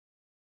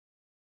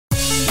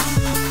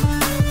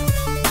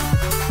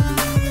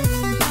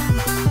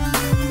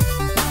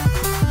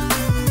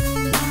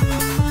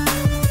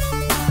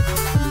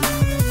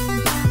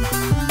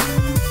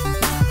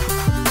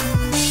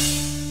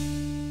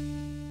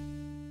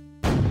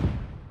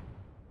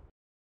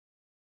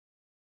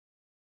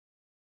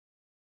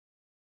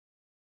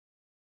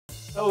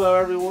Hello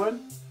everyone,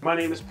 my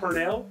name is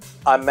Pernell.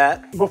 I'm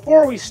Matt.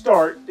 Before we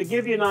start, to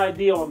give you an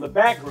idea on the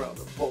background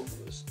of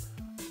both of us,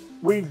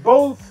 we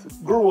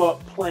both grew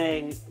up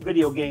playing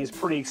video games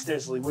pretty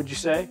extensively, would you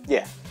say?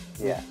 Yeah.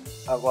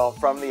 Well,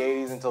 from the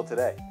 80s until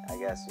today, I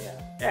guess,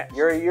 Yeah.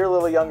 You're a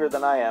little younger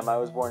than I am. I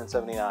was born in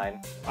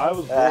 79. I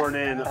was born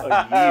in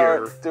a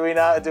year. Do we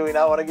not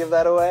want to give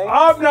that away?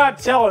 I'm not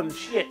telling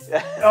shit.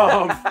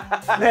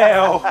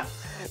 Now,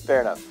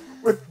 Fair enough.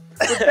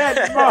 with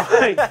that in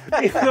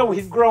mind, even though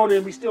we've grown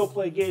and we still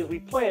play games, we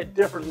play at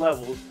different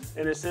levels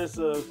in a sense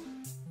of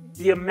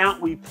the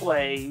amount we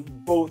play,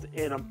 both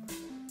in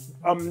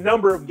a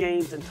number of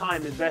games and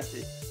time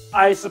invested.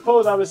 I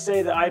suppose I would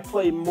say that I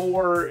play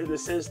more in the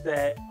sense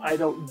that I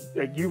don't,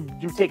 like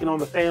you've taken on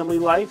the family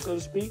life, so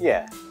to speak.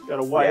 Yeah. Got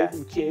a wife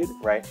and kid.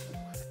 Right.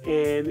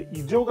 And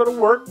you do go to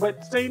work, but at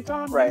the same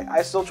time. Right.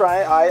 I still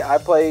try. I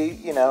play.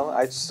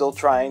 I still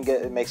try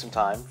and make some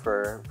time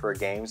for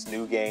games,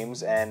 new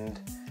games, and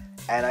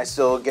I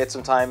still get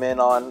some time in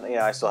on.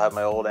 I still have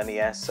my old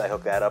NES. I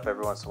hook that up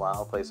every once in a while.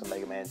 I'll play some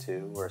Mega Man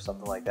 2 or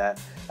something like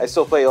that. I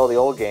still play all the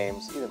old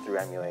games, even through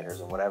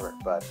emulators and whatever.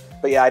 But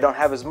yeah, I don't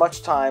have as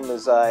much time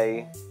as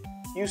I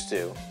used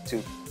to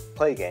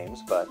play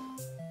games. But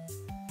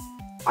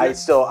I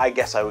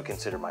guess I would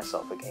consider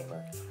myself a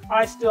gamer.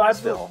 I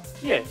still.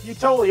 Yeah, you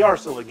totally are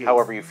still a gamer.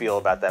 However you feel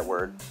about that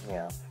word,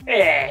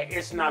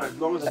 it's not, as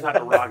long as it's not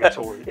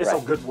derogatory. It's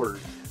Right. a good word.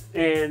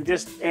 And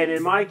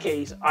in my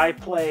case, I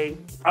play,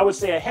 I would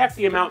say, a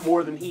hefty amount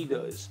more than he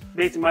does.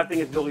 Basically, my thing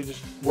is really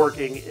just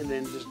working and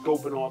then just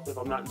goping off if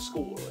I'm not in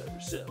school or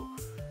whatever. So,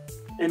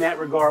 in that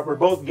regard, we're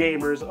both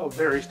gamers of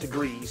various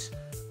degrees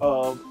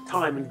of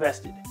time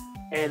invested.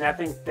 And I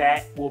think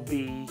that will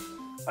be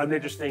an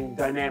interesting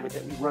dynamic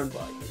that we run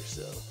by here.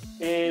 So,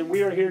 and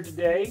we are here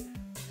today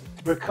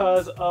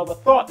because of a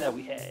thought that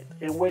we had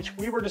in which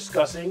we were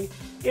discussing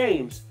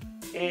games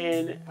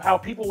and how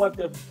people like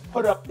to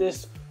put up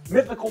this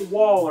mythical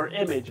wall or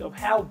image of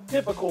how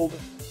difficult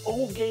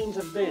old games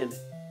have been,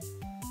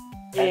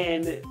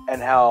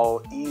 and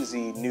how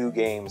easy new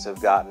games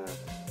have gotten,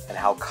 and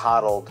how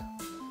coddled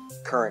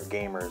current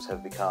gamers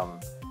have become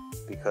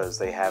because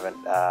they haven't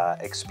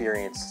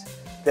experienced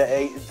the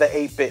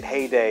 8-bit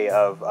heyday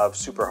of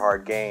super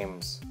hard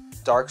games.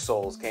 Dark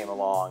Souls came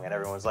along and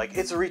everyone's like,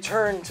 it's a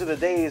return to the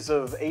days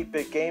of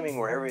 8-bit gaming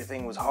where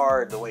everything was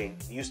hard the way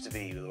it used to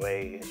be, the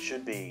way it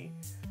should be.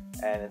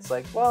 And it's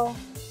like, well,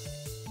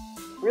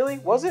 really?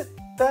 Was it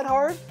that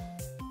hard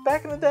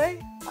back in the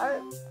day?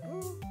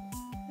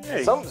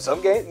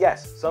 Some games,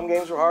 yes, some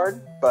games were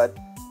hard, but...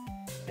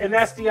 And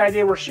that's the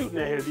idea we're shooting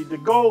at here. The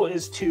goal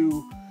is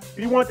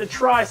we want to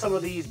try some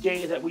of these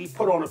games that we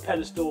put on a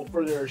pedestal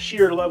for their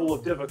sheer level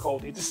of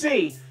difficulty to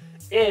see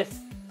if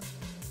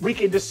we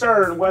can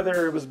discern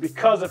whether it was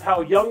because of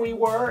how young we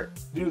were,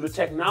 due to the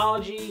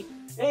technology,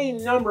 any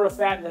number of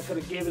factors that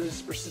could have given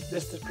us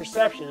this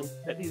perception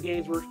that these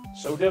games were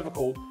so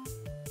difficult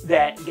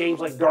that games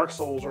like Dark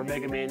Souls or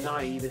Mega Man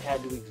 9 even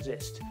had to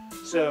exist.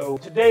 So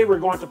today we're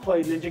going to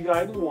play Ninja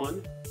Gaiden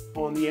 1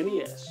 on the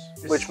NES.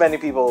 Which many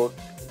people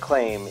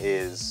claim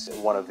is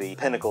one of the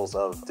pinnacles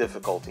of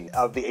difficulty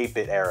of the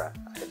 8-bit era,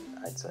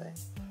 I'd say.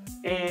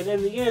 And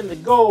in the end, the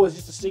goal is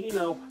just to see,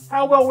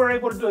 how well we're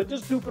able to do it,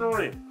 just duping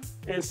around,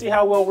 and see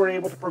how well we're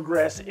able to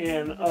progress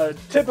in a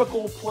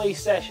typical play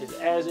session,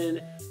 as in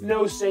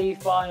no save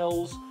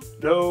files,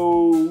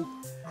 no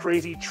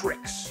crazy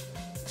tricks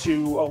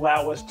to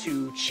allow us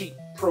to cheat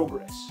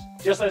progress,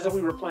 just as if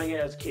we were playing it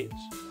as kids.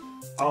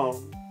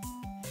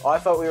 I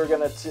thought we were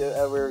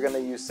gonna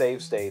use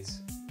save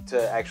states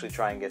to actually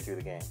try and get through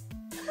the game.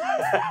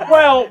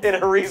 Well, in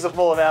a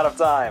reasonable amount of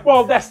time.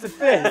 Well, that's the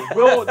thing.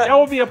 That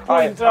will be a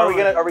point in time.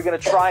 Are we gonna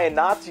try and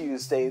not to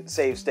use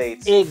save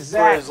states exactly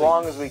for as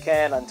long as we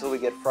can until we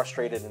get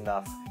frustrated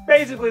enough?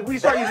 Basically, if we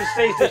start using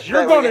save states,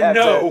 you're going to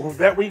know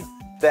that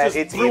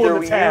it's either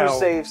we use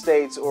save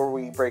states or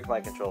we break my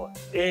controller.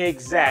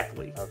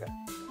 Exactly. Okay.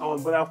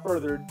 Without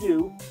further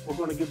ado, we're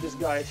going to give this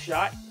guy a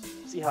shot,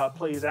 see how it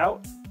plays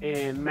out,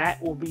 and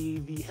Matt will be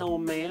the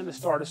helm man to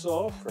start us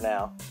off. For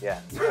now, yeah.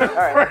 All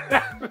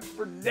right.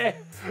 For now.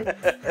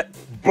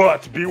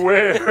 But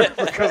beware,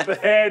 because the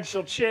hand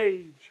shall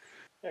change.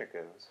 There it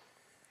goes.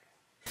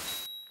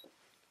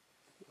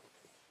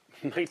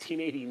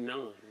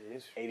 1989.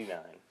 89.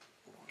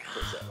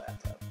 What's that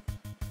laptop?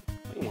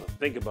 I don't want to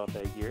think about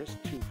that year. It's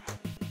too...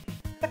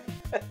 That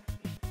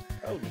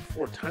was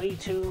before Tiny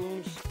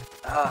Toons.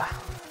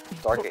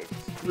 Dark Ages.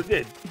 We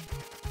did.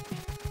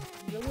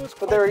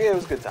 But there it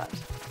was good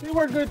times. They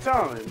were good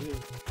times. You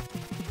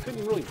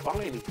couldn't really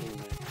buy anything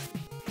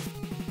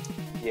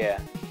then. Yeah,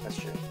 that's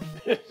true.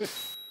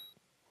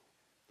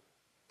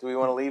 Do we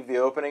want to leave the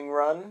opening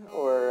run,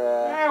 or?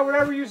 Yeah,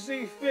 whatever you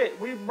see fit.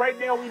 Right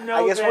now we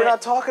know. I guess we're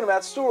not talking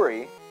about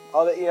story.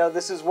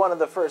 This is one of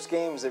the first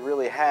games that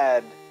really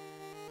had,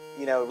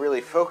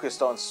 really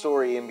focused on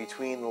story in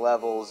between the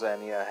levels,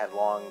 and had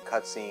long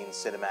cutscenes,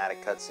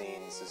 cinematic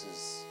cutscenes. This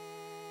is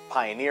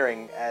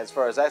pioneering as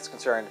far as that's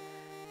concerned.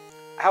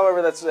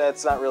 However,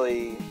 that's not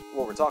really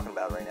what we're talking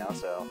about right now.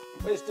 So,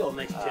 but it's still a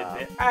nice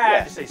tidbit. I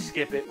have to say,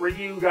 skip it.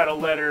 Ryu got a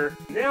letter.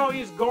 Now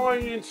he's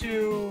going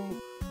into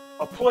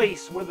a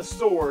place with a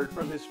sword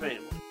from his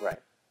family. Right.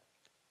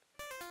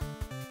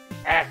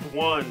 Act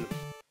 1.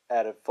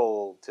 At a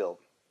full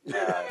tilt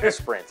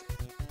sprint.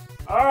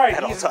 All right.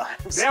 At all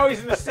times. Now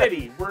he's in the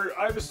city.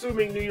 I'm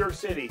assuming New York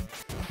City,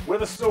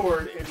 with a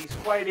sword, and he's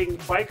fighting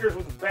bikers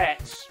with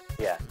bats.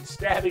 Yeah.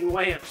 Stabbing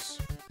lamps.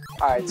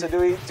 All right. So do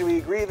we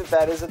agree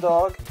that is a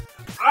dog?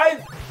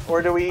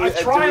 Or do we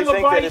think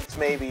that it's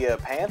maybe a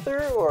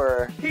panther,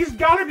 or he's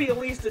got to be at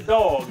least a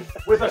dog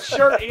with a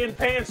shirt and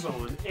pants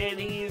on, and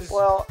he's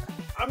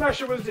I'm not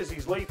sure what it is.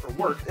 He's late for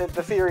work.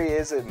 The theory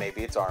is that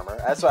maybe it's armor.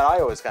 That's what I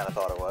always kind of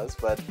thought it was,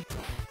 but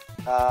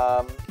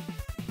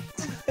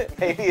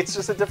maybe it's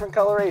just a different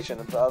coloration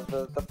of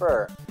the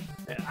fur.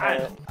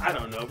 I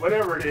don't know.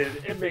 Whatever it is,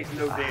 it makes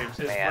no damn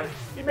sense. Man.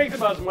 It makes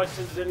about as much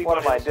sense as anybody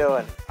What am I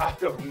doing? I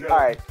don't know. All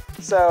right,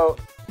 so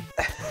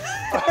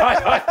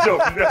I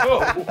don't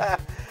know.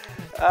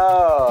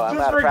 Oh, I'm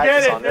out of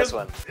practice on this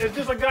one. It's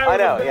just a guy. I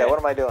know. Yeah. What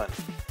am I doing?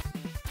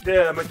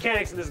 The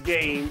mechanics in this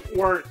game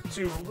weren't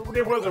too.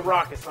 There was a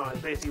rocket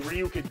science. Basically,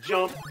 Ryu could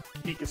jump.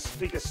 He could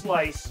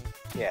slice.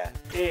 Yeah.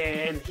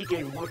 And he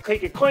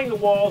could cling the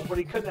walls, but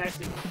he couldn't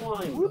actually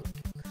climb them.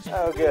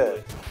 Oh,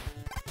 good.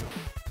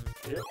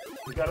 Yep.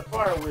 We got a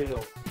fire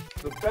wheel.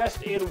 The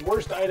best and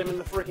worst item in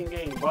the freaking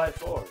game by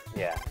far.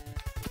 Yeah.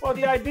 Well,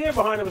 the idea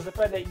behind it was the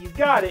fact that you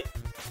got it.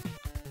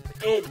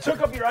 It took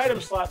up your item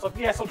slot, so if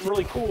you had something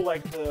really cool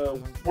like the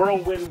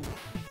Whirlwind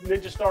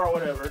Ninja Star or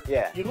whatever,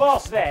 you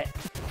lost that.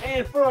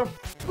 And for a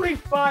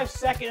brief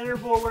 5-second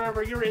interval or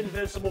whatever, you're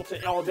invincible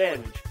to all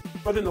damage.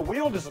 But then the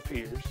wheel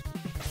disappears.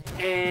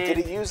 And did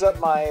it use up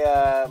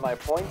my my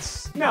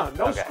points? No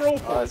scroll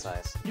points. Oh, that's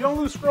nice. You don't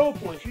lose scroll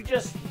points, you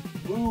just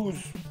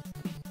lose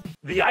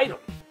the item.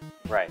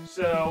 Right.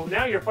 So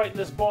now you're fighting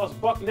this boss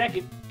buck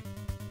naked,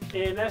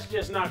 and that's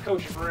just not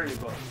kosher for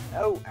anybody.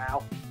 Oh,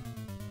 ow.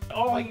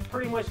 All he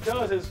pretty much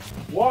does is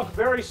walk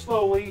very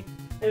slowly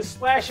and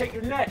slash at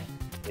your neck.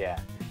 Yeah.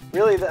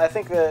 Really, I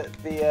think oh,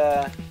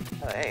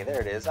 hey, there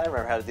it is. I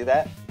remember how to do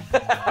that. The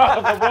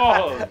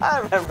wall hug. I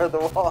remember the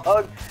wall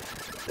hug.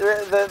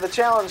 The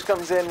challenge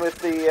comes in with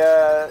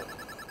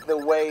the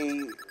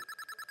way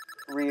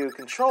Ryu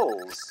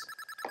controls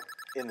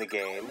in the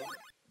game,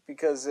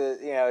 because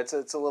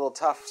it's a little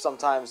tough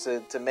sometimes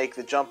to make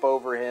the jump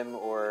over him,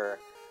 or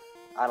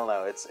I don't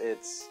know.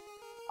 It's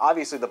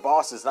obviously the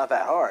boss is not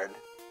that hard.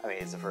 I mean,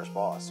 it's the first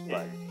boss,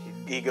 but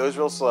he goes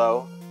real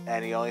slow,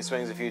 and he only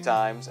swings a few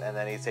times, and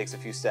then he takes a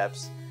few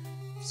steps.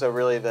 So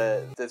really,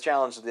 the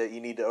challenge that you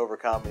need to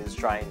overcome is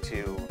trying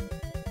to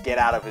get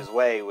out of his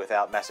way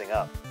without messing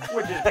up.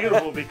 Which is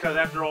beautiful, because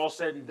after all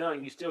said and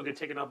done, you still get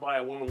taken up by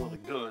a woman with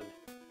a gun.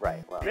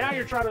 Right. Well, now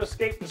you're trying to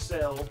escape the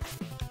cell,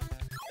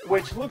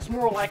 which looks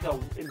more like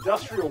an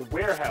industrial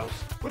warehouse,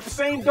 with the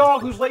same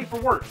dog who's late for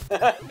work.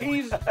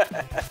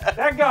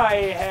 That guy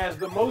has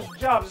the most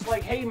jobs. It's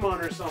like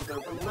Heyman or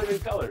something from Living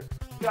Color.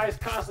 The guy's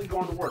constantly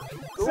going to work.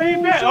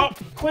 Same bit. Oh,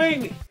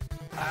 cling.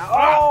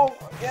 Oh,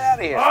 get out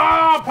of here.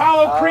 Oh,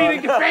 Apollo Creed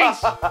in your face.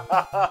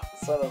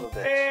 Son of a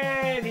bitch.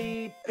 And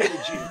he pitted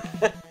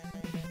you.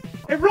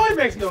 It really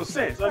makes no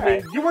sense. I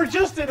mean, you were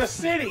just in a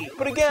city.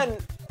 But again,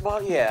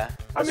 well, yeah,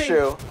 that's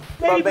true.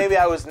 But maybe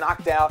I was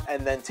knocked out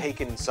and then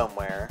taken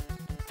somewhere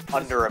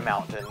under a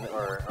mountain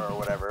or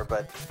whatever,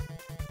 but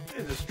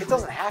it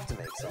doesn't have to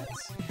make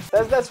sense.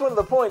 That's one of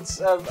the points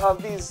of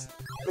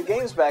the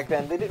games back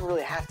then. They didn't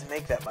really have to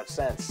make that much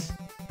sense.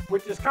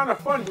 Which is kind of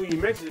fun when you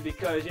mention it,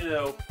 because,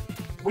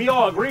 we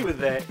all agree with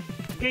that.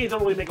 Games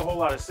don't really make a whole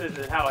lot of sense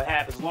in how it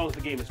happens, as long as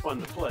the game is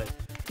fun to play.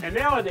 And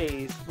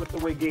nowadays, with the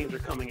way games are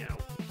coming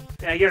out,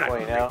 you're not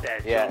going to make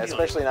that. Yeah,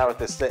 especially not with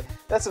this.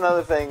 That's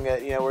another thing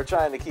that we're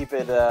trying to keep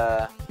it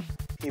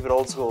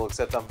old school.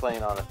 Except I'm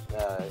playing on an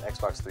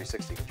Xbox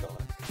 360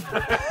 controller.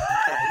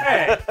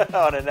 Hey,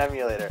 on an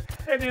emulator.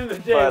 At the end of the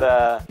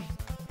day,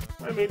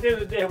 but at the end of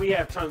the day, we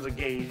have tons of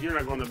games. You're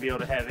not going to be able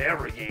to have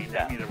every game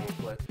that either one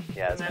play.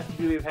 Yeah, and that's the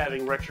beauty of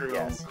having retro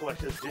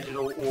collections,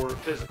 digital or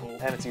physical.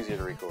 And it's easier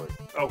to record.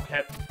 Oh,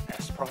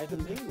 that's probably the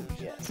main reason.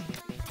 Yes.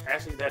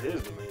 Actually, that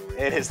is the main reason.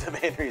 It is the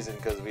main reason,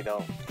 because we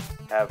don't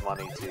have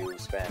money to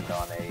spend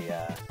on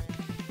a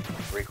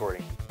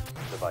recording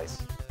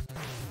device.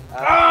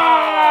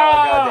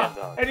 Goddamn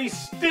dog. And he's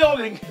still,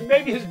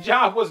 maybe his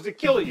job was to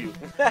kill you.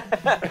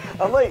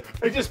 I'm late.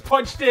 He just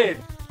punched in.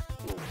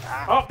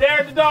 Oh,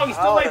 there's the dog. He's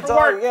still late for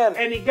work. Again.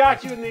 And he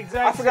got you in the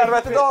exact I forgot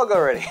about the dog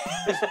already.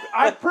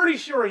 I'm pretty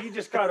sure he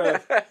just kind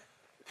of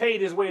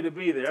paid his way to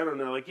be there. I don't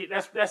know. Like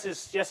that's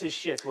his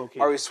shit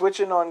location. Are we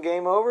switching on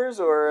game overs,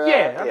 or?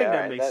 Yeah, I think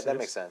that makes sense. That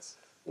makes sense.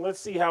 Let's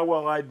see how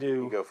well I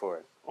do. Go for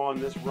it. On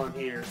this run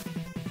here.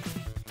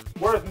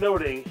 Worth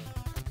noting,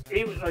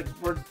 even like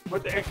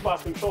with the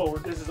Xbox controller,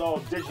 this is all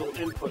digital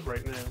input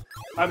right now.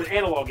 I mean,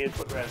 analog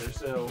input rather.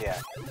 So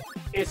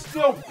it's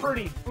still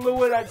pretty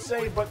fluid, I'd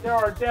say, but there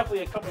are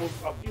definitely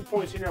a few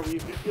points in there where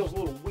it feels a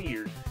little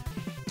weird.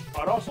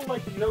 I'd also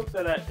like to note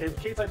that in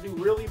case I do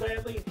really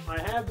badly, I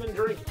have been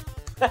drinking.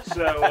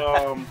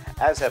 So,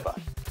 As HIPAA.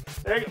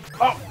 there you go.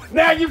 Oh,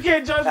 now you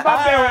can't judge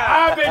my family.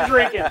 I've been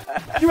drinking.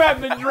 You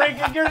haven't been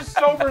drinking. You're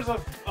sober as a,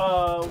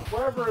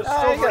 whatever a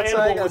sober I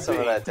animal got would some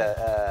be. of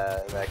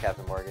that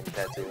Captain Morgan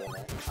tattoo in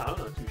there. I don't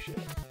know, too shit.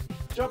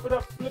 Jump it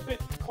up, flip it,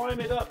 climb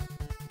it up.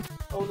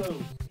 Oh no.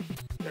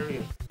 There we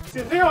go. See,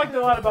 the thing I liked a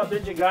lot about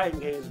Ninja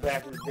Gaiden games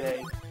back in the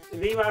day,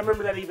 and even I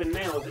remember that even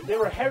now, is that they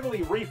were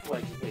heavily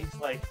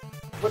reflex-based. Like,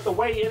 but the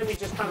way enemies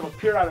just kind of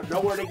appeared out of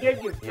nowhere, they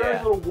gave you very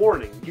little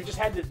warning. You just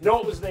had to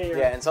know it was there.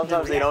 Yeah, and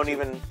sometimes they don't react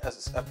to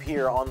even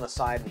appear on the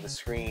side of the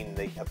screen.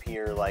 They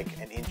appear like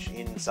an inch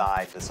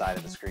inside the side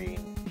of the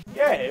screen.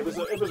 Yeah, it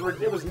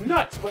was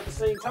nuts, but at the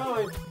same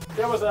time,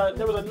 there was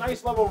a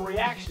nice level of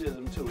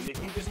reactionism to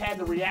it. You just had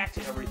to react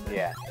to everything.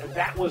 Yeah. And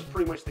that was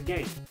pretty much the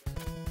game.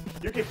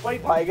 You could play.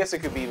 Well, I guess it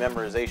could be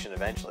memorization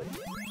eventually.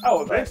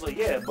 Oh, eventually,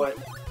 yeah, but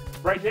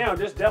right now,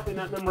 there's definitely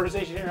not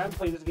memorization here. I haven't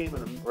played this game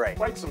in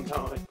quite some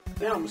time.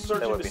 Now I'm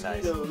searching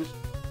mosquitoes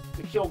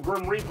to kill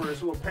Grim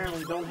Reapers who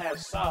apparently don't have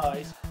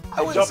size.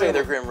 I wouldn't say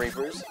they're Grim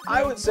Reapers.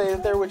 I would say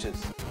that they're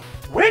witches.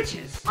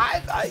 Witches?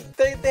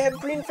 They have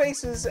green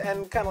faces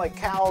and kind of like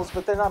cows,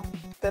 but they're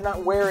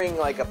not wearing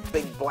like a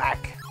big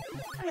black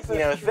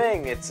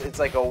thing. It's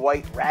like a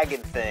white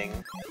ragged thing.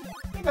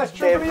 That's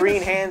true. They have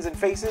green hands and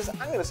faces.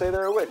 I'm gonna say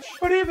they're a witch.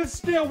 But even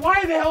still,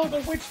 why the hell is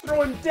a witch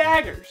throwing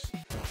daggers?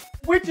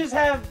 Witches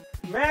have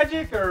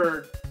magic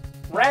or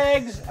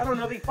rags. I don't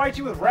know. They fight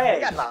you with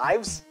rags. They got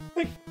knives.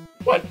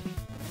 What?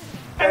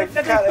 They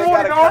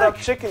gotta cut up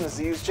chickens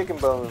to use chicken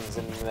bones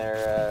in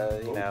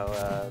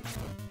their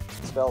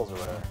spells or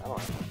whatever. I don't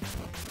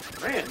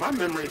know. Man, my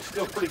memory is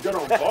still pretty good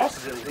on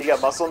bosses. You got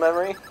muscle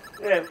memory?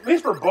 Yeah, at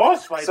least for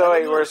boss fights. So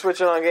wait, we're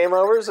switching on game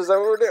overs? Is that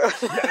what we're doing?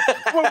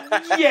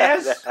 Well,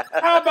 yes.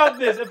 How about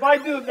this? If I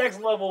do the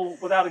next level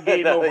without a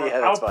game over,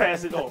 I'll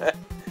pass it on.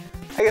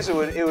 I guess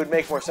it would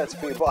make more sense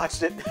if we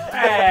watched it.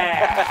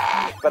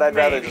 But I'd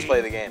rather just play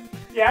the game.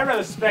 Yeah, I'd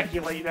rather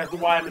speculate as to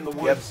why I'm in the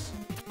woods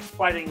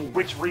fighting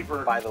Witch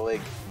Reaper. By the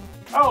lake.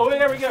 Oh,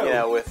 there we go. You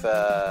know, with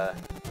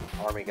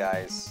army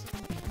guys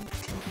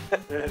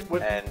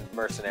and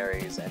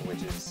mercenaries and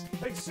witches.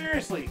 Like,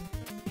 seriously.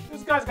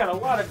 This guy's got a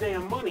lot of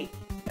damn money.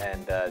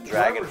 And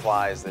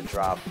dragonflies that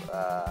drop,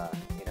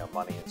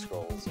 money and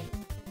scrolls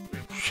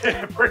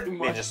and pretty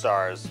much. ninja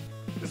stars.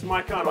 This is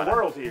my kind of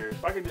world here.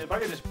 If I could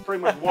just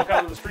pretty much walk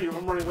out on the street if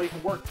I'm running late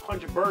for work,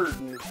 punch a bird,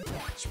 and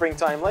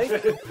Springtime Lake,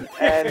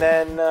 and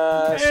then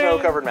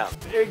snow-covered mountain.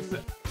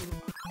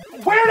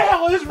 Where the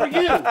hell is for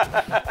you?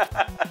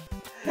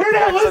 Where the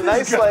hell is this? It's a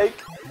nice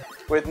lake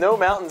with no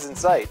mountains in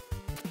sight.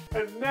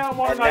 And now I'm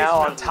on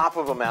on top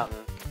of a mountain,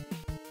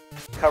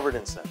 covered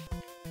in snow.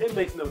 It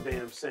makes no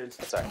damn sense.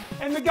 That's all right.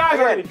 And the guys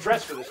aren't even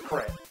dressed for this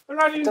crap. They're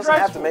not even dressed for it. It doesn't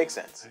have to make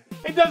sense.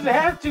 It doesn't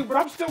have to, but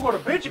I'm still going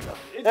to bitch about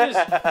it.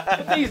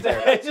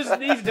 It just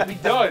needs to be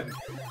done.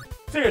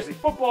 Seriously,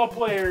 football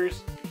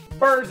players,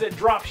 birds that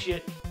drop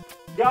shit,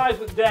 guys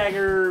with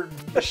dagger,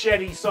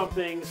 machete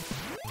somethings.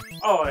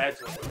 Oh,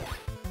 that's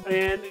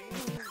it.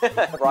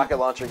 And rocket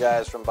launcher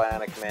guys from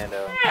Bionic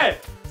Commando. Yeah,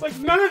 it's like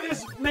none of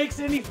this makes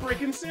any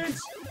freaking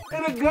sense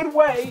in a good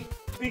way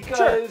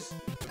because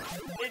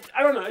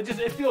I don't know.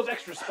 It feels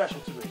extra special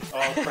to me.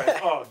 Oh crap!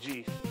 Oh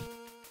geez.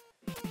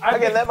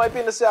 Again, that might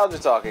be nostalgia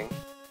talking.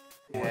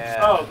 Yeah.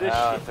 Oh, this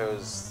shit. It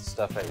throws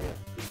stuff at you.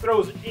 He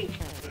throws ink.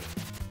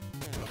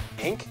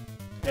 Ink?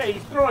 Yeah,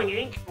 he's throwing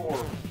ink or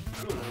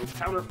I don't know,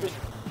 counterfeit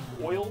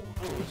oil.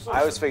 I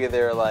always figured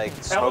they were like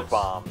pellets? smoke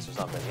bombs or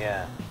something.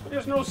 Yeah. But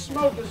there's no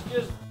smoke. It's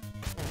just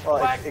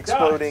black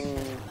exploding,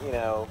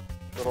 dots.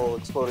 little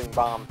exploding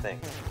bomb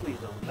things. Please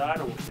don't die. I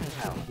don't want to see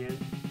this again.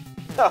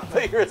 No, I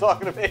thought you were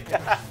talking to me.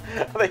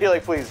 I thought you were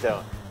like, please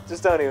don't.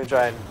 Just don't even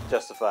try and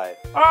justify it.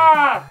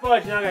 Ah,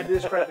 fudge! Now I got to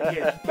describe it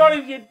again.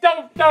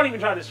 Don't even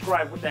try to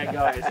describe what that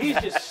guy is. He's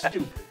just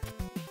stupid.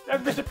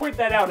 I'm just to point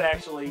that out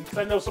actually, because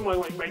I know someone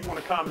might want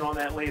to comment on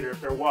that later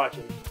if they're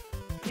watching.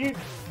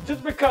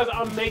 Just because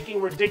I'm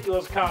making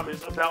ridiculous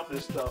comments about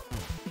this stuff,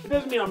 it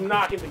doesn't mean I'm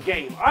knocking the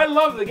game. I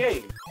love the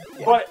game,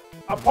 but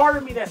a part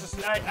of me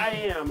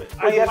I am.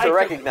 Well, you have to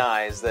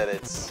recognize that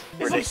it's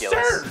ridiculous.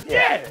 Absurd.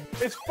 Yeah,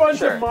 it's fun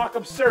to mock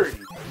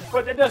absurdity,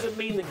 but that doesn't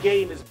mean the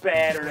game is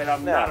bad or that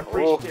I'm not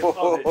appreciative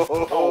of it.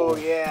 Oh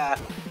yeah.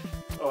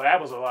 Oh, that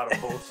was a lot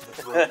of bullets to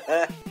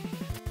throw.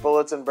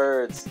 Bullets and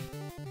birds.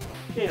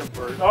 Damn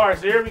bird. All right,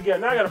 so here we go.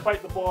 Now I got to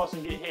fight the boss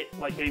and get hit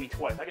like maybe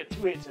twice. I get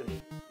 2 hits in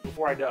me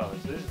before I die,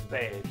 so this is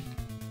bad.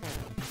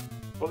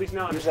 Well, at least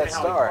now I understand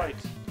how he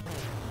fights.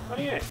 Oh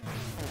yeah,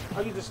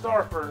 I'll use the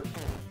star for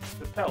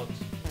the pellets.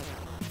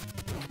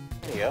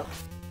 There you go.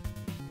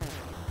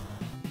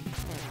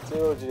 See,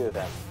 what would you do with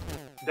that?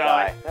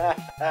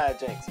 Die.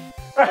 Jinx.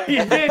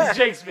 You did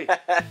jinx me.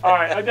 All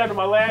right, I'm down to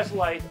my last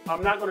life.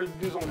 I'm not going to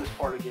do this on this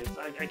part again.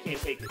 I can't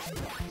take it.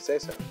 You say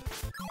so.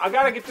 I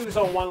got to get through this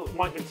on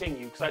one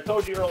continue, because I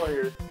told you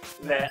earlier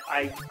that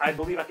I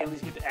believe I can at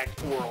least get to Act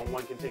 4 on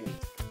one continue.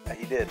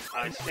 You did.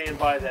 I stand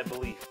by that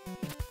belief.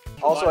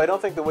 Also, I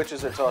don't think the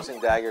witches are tossing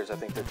daggers. I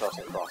think they're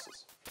tossing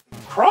crosses.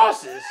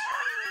 Crosses?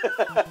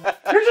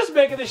 You're just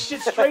making this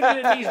shit straighter than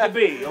it needs to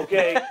be,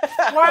 okay?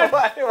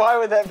 Why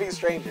would that be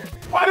stranger?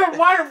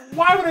 Why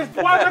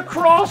would a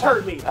cross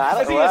hurt me?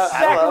 Is he a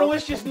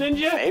sacrilegious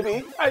ninja?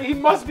 Maybe. He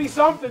must be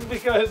something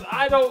because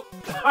I'm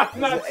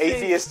not seeing...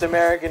 Atheist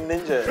American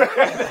ninja.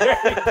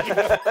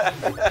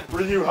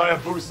 Ryu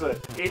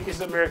Hayabusa,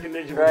 atheist American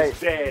ninja with his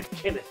dad,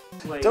 Kenneth.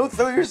 Don't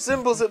throw your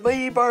symbols at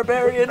me,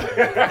 barbarian.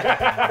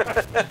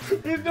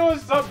 He's doing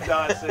some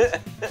nonsense.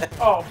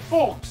 Oh,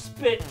 full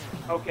spit.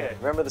 Okay.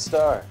 Remember the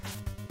star.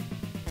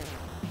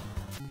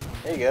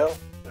 There you go.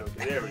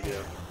 Okay, there we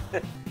go.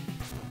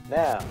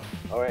 Now.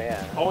 Oh,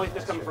 yeah. Only if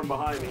it's coming from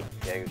behind me.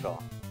 Yeah, good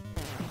call.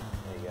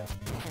 There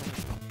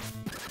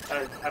you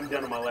go. I'm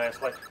done on my last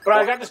fight. But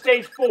I got to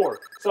stage 4,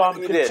 so I'm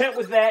content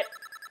with that.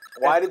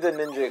 Why did the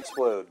ninja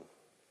explode?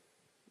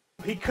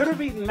 He could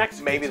have eaten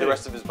Mexican. Maybe the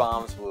rest of his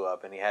bombs blew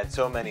up, and he had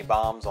so many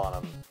bombs on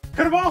him.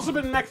 Could have also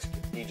been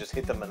Mexican. He just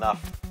hit them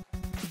enough.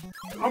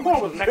 I'm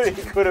going with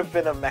Mexican. He could have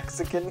been a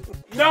Mexican.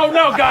 No,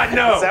 God,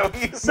 no. Is that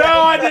what you said?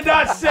 No, I did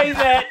not say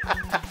that.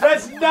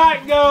 Let's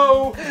not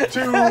go to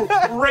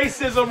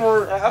racism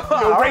or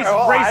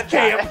race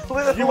camp,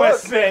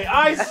 USA.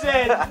 I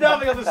said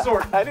nothing of the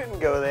sort. I didn't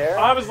go there.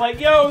 I was like,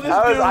 yo, this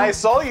dude. I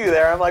saw you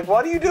there. I'm like,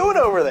 what are you doing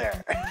over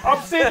there?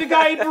 I'm seeing the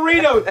guy eat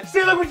burritos.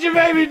 See, look what you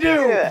made me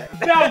do.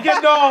 Now I'm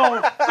getting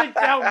all freaked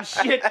out and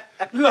shit.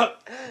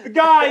 Look, the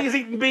guy is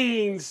eating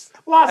beans.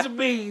 Lots of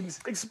beans.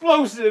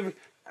 Explosive.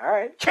 All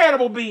right.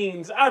 Cannibal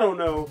beans. I don't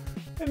know.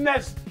 And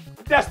that's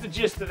the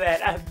gist of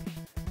that.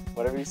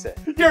 Whatever you say.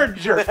 You're a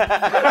jerk.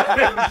 I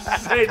didn't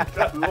say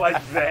nothing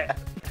like that.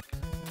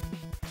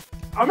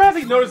 I'm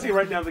actually noticing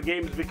right now the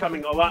game is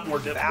becoming a lot more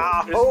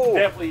difficult. It's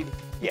definitely.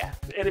 Yeah.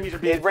 The enemies are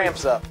being. It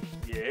ramps up.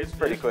 Yeah, it's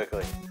pretty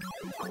quickly.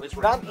 It's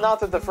not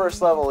that the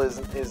first level is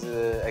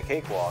a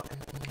cakewalk.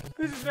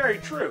 This is very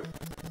true.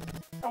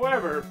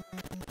 However,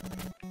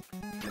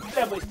 it's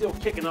definitely still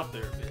kicking up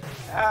there a bit.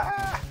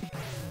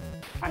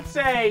 I'd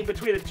say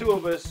between the two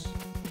of us,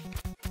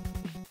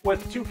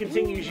 with 2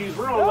 continues used,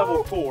 we're on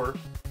level 4.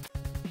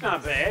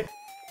 Not bad.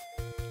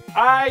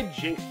 I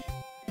jinxed you.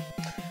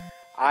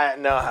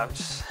 I'm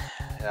just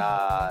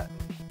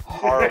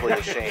horribly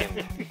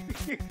ashamed.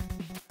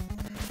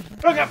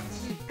 Look up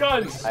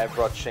guns. I have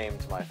brought shame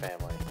to my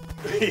family.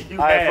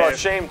 I have brought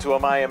shame to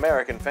my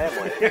American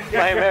family,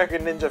 my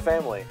American ninja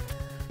family.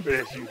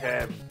 Yes, you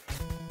have.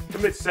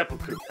 Commit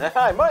seppuku.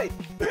 I might.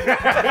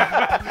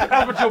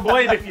 That's what you'll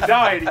blame if you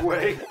die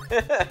anyway.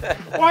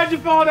 Why'd you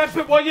fall in that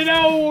pit? Well, you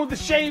know, the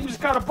shame just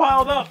kind of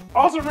piled up.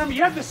 Also, remember,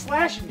 you have to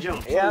slash and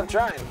jump. Yeah, I'm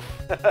trying.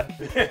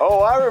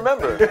 Oh, I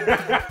remember.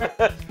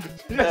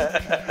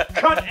 Just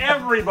cut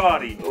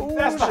everybody. Ooh,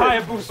 that's the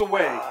Hayabusa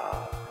way.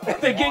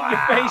 If they get in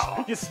your face,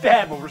 you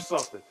stab them or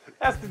something.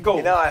 That's the goal.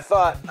 You know,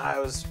 I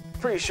was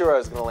pretty sure I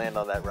was going to land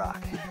on that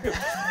rock.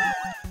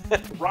 The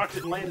rock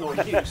didn't land on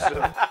you,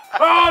 so.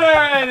 Oh,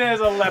 there it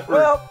is, a leopard.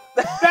 Well,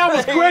 that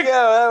was quick.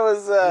 That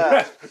was.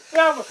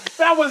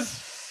 that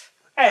was.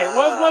 Hey, it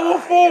was level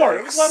 4.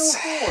 It was level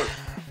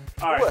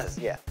 4. All right. It was,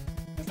 yeah.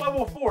 It's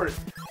level 4.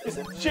 This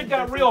shit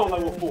got real on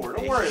level 4.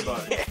 Don't worry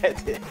about it. Yeah,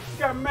 it did. It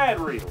got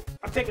mad real.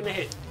 I'm taking the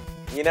hit.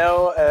 You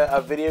know,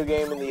 a video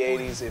game in the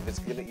 80s,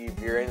 if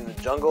you're in the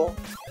jungle,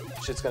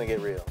 shit's gonna get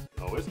real.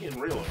 Oh, it's getting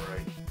real,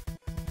 right?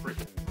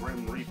 Freaking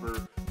Grim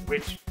Reaper,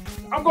 Witch.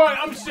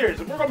 I'm serious.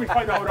 We're gonna be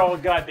fighting over it all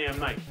the goddamn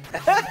night.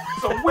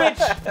 So Witch,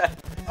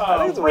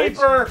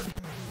 Reaper,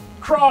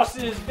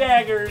 crosses,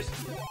 daggers,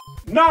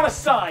 not a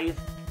scythe.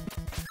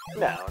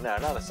 No,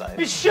 not a scythe.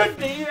 It should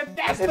be.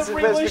 That's the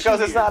real issue. It's because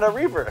here. It's not a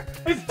Reaper.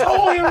 It's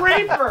totally a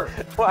Reaper.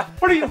 What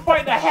are you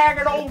fighting? A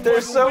haggard old?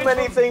 There's so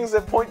many things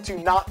that point to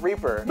not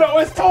Reaper. No,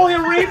 it's totally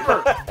a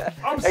Reaper.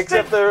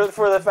 Except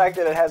for the fact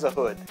that it has a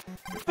hood.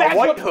 A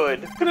white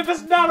hood. But if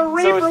it's not a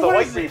Reaper, so it's the what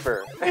white is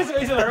Reaper.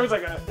 It's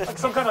like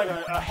some kind of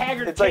like a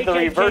haggard it's like KKK the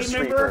reverse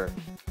member. Reaper.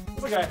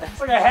 It's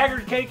like a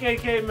haggard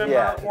KKK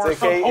member or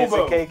some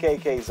hobo. It's a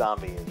KKK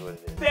zombie is what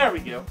it is. There we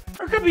go.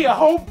 There could be a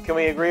hope. Can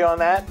we agree on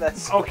that?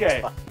 That's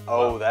okay.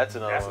 Oh, that's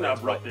another one. That's not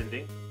abrupt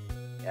ending.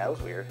 Yeah, that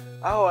was weird.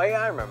 Oh, yeah,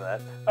 I remember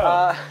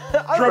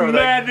that.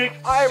 Dramatic.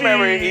 I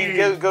remember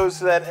he goes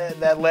to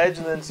that ledge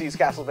and then sees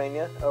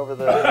Castlevania over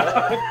the.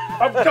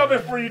 I'm coming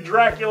for you,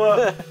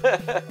 Dracula.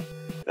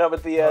 No,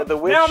 but the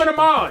witch. Now I'm in a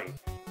mine.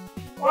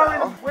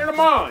 We're in a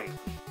mine.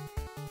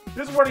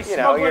 This is where he's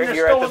smuggling their stolen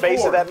you're at the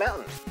base of that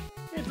mountain.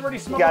 It's where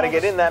he's you got to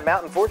get in that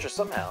mountain fortress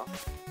somehow.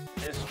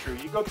 It's true.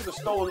 You go through the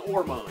stolen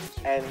ore mines.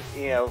 And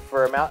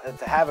for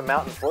to have a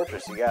mountain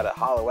fortress, you got to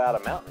hollow out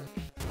a mountain.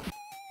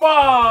 Fuck!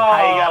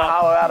 How you got to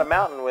hollow out a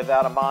mountain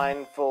without a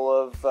mine full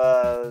of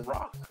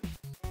rock?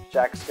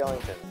 Jack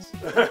Skellingtons.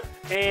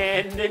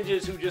 And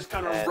ninjas who just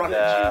kind of run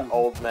at you.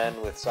 Old men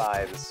with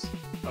scythes.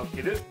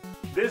 Okay,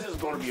 this is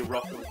going to be a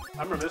rough one.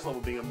 I remember this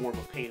level being more of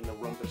a pain in the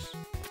rumpus.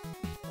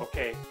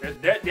 Okay,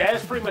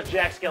 that's pretty much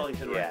Jack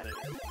Skellington right there.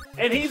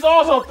 And he's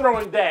also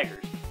throwing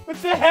daggers.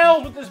 What the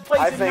hell with this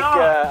place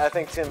I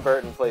think Tim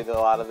Burton played a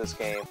lot of this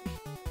game.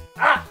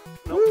 Ah!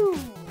 Nope.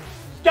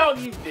 Go,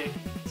 you dick.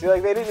 See,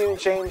 like, they didn't even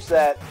change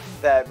that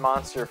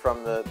monster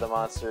from the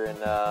monster in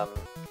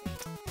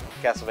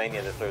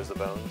Castlevania that throws the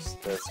bones,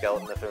 the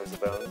skeleton that throws the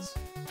bones.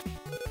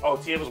 Oh,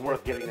 see, it was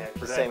worth getting that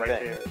for that Same right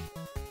thing. there.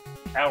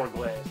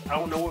 Hourglass. I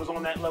don't know what was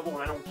on that level,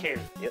 and I don't care.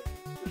 Yep.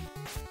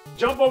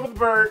 Jump over the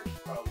bird.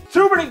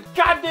 Too many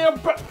goddamn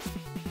birds.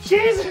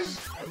 Jesus!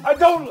 I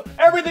don't.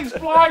 Everything's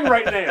flying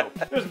right now.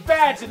 There's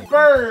bats and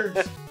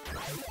birds.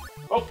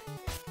 Oh.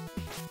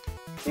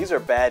 These are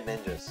bad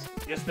ninjas.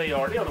 Yes, they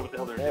are. They don't know what the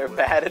hell They're doing.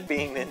 bad at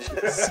being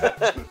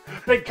ninjas.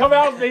 They come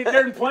out.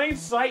 They're in plain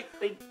sight.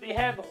 They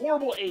have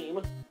horrible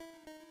aim.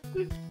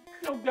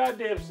 No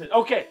goddamn sense.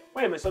 Okay,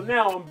 wait a minute. So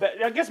now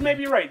I guess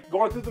maybe you're right.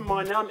 Going through the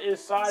mine. Now I'm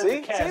inside of the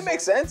See, castle. it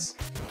makes sense.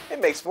 It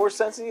makes more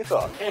sense than you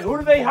thought. And who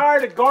do they hire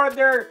to guard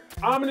their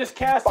ominous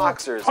castle?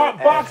 Boxers.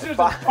 Boxers and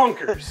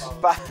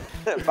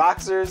punkers.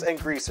 Boxers and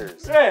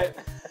greasers. Yeah.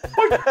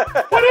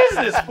 What is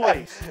this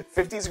place?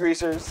 50s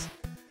greasers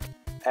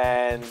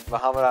and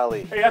Muhammad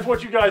Ali. Hey, that's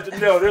what you guys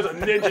didn't know. There's a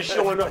ninja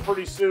showing up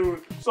pretty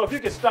soon. So if you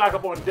can stock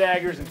up on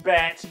daggers and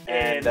bats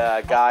And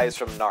guys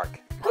from Narc.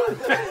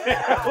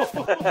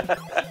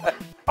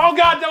 Oh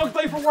God, that was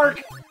late for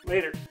work.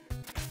 Later.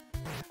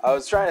 I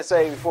was trying to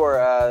say before,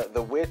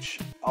 the witch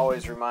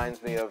always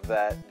reminds me of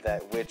that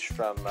witch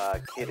from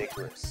Kid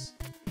Icarus.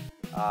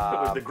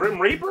 The Grim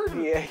Reaper?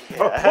 Yeah.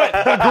 What?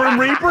 The Grim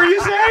Reaper, you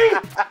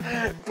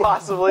say?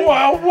 Possibly.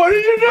 Well, what do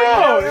you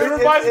know? Yeah, it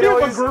reminds me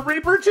of a Grim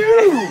Reaper too.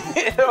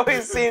 It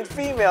always seemed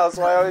female,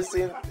 so I always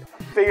figured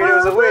it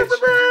was a witch.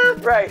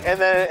 Right, and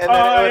then it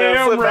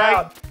would flip right.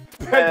 out.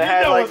 And it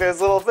had like those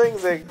little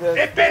things that It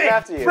came bit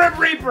after it! you. Grim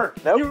Reaper!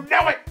 Nope. You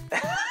know it!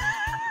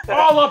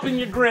 All up in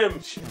your Grim.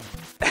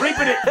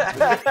 Reaping it.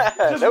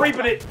 Just Nope.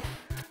 reaping it.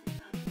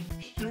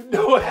 You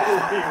know it.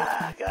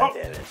 God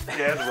damn it.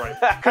 Yeah, that's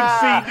right.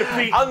 Concede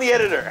defeat. I'm the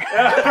editor.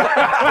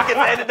 I can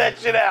edit that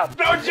shit out.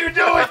 Don't you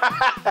do it!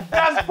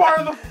 That's part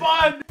of the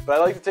fun! But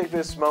I'd like to take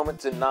this moment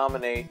to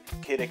nominate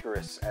Kid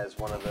Icarus as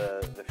one of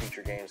the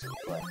future games that you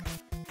play.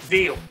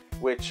 Deal.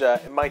 Which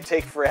it might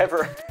take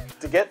forever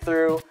to get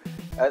through,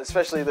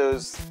 especially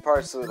those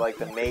parts of like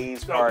the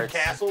maze parts. The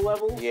castle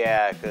level?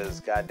 Yeah, because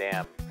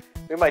goddamn.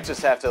 We might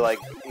just have to, like,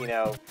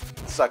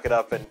 suck it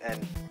up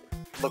and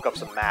look up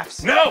some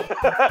maps. No!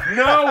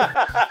 No!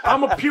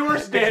 I'm a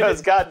purist, damn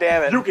Because, it.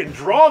 goddamn it. You can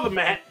draw the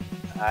map.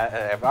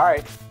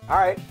 Alright.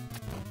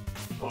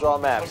 We'll draw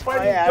maps. I'm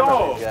fighting I remember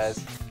dogs. these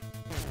guys.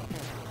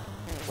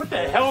 What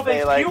the hell are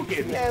they like,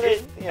 puking? yeah, they,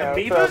 throw out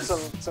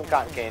Amoebas? some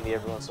cotton candy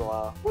every once in a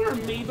while. What are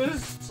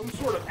amoebas? Some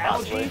sort of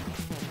algae?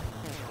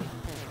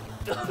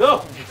 Possibly.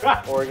 Oh,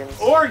 God. Organs.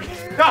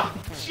 Oh,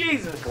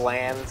 Jesus.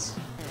 Glands.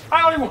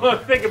 I don't even want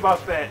to think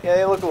about that. Yeah,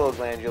 they look a little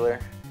glandular.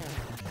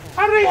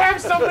 How do they have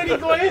so many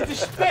glands to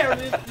spare?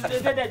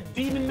 Is that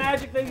demon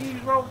magic they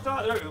use all the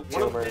time? One of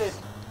them Tumors. dead.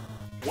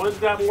 One's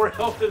got more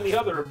health than the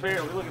other,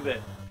 apparently. Look at that.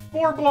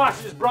 4 blocks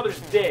and his brother's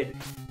dead.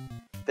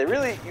 They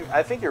really,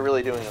 I think you're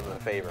really doing them a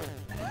favor.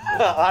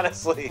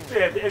 Honestly,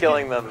 Yeah, if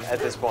killing them at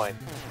this point.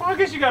 Well, I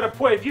guess you got a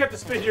point. If you have to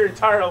spend your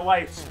entire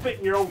life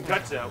spitting your own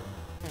guts out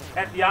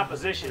at the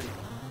opposition,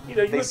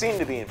 They seem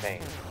to be in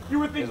pain. you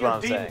would think is your what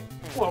I'm demon. saying.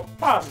 Well,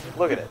 possibly.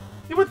 Look at it.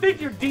 You would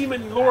think your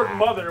demon lord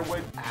mother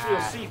would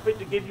see fit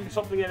to give you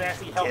something that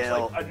actually helps,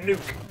 Kill. like a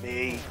nuke.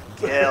 Me.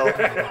 Kill.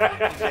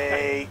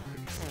 Me.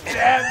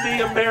 Stab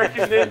the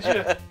American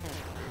ninja.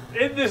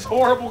 End this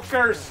horrible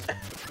curse.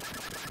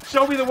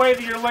 Show me the way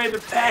that you're laying the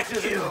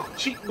taxes and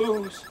cheap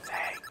booze.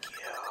 Thank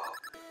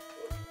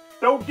you.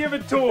 Don't give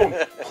it to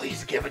him.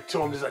 Please give it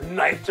to him. There's a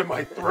knife to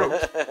my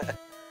throat.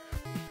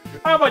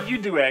 How about you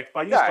do act?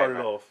 You started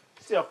off.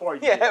 See how far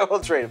you get. Yeah, we'll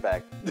trade it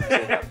back.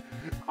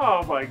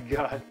 Oh my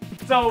God.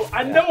 So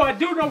I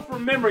do know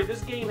from memory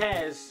this game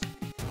has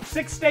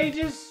 6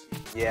 stages.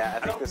 Yeah,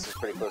 I think this is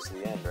pretty close to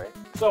the end, right?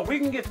 So if we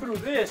can get through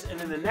this and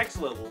then the next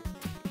level.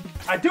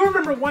 I do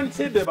remember one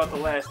tidbit about the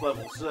last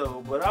level,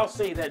 but I'll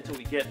say that until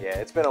we get there. Yeah,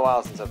 it's been a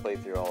while since I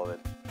played through all of it.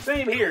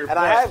 Same here. And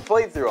I have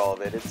played through all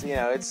of it. It's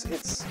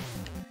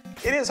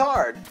it is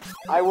hard.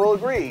 I will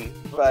agree,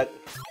 but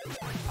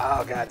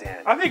oh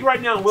goddamn. I think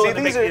right now I'm willing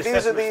to make the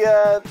assessment. These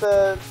are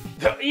the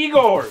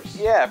Igors.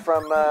 yeah,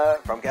 from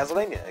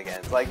Castlevania again.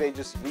 It's like they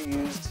just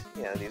reused,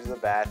 these are the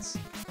bats,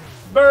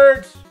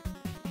 Birds.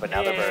 but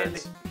now they're And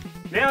birds.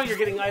 Now you're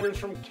getting items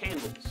from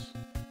candles.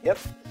 Yep.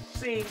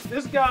 See,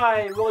 this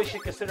guy really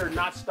should consider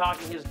not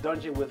stocking his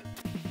dungeon with,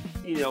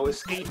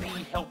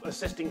 escapee help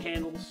assisting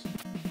candles.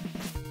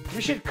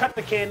 You should cut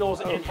the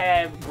candles and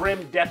have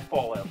grim death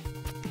fallout.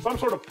 Some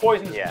sort of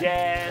poisonous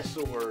gas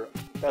or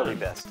That would be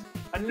best.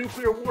 a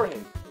nuclear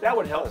warhead. That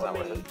would help. That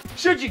was not worth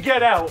Should you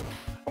get out,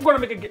 I'm going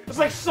to make a game. It's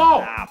like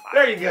Saw.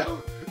 There you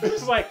go.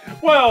 It's like,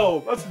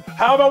 well,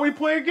 how about we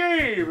play a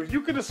game?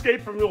 You can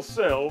escape from your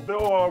cell. There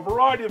are a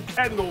variety of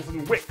candles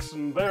and wicks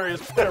and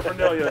various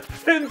paraphernalia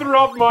hidden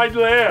throughout my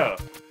lair.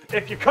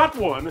 If you cut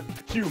one,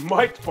 you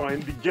might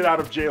find the get out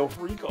of jail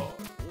free card.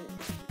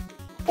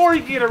 Or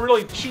you can get a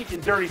really cheap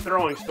and dirty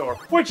throwing star,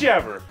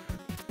 whichever.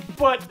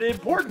 But the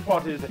important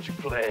part is that you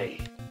play.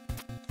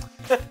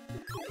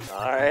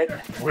 All right.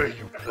 Will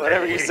you play?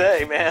 Whatever you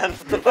say, man.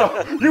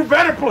 You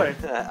better play.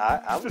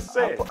 I'm Just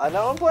saying. I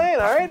know I'm playing.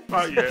 All right.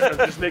 Oh yeah, I'm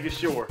just making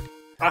sure.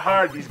 I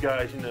hired these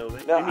guys, you know.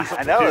 They No, need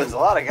something I know to do. there's a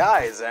lot of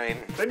guys. I mean,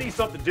 They need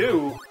something to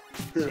do.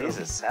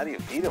 Jesus, how do you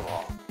feed them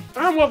all?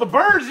 Well, the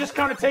birds just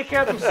kind of take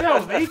care of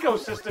themselves. The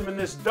ecosystem in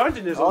this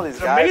dungeon is All these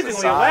guys with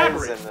amazingly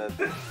signs elaborate. and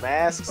the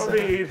masks. I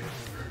mean,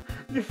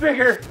 you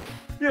figure,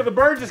 the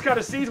bird just kind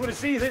of sees what it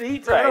sees and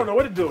eats. I Right. don't know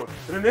what it's doing.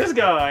 And then this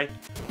guy,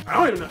 I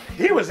don't even know.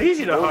 He was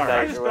easy to hire. I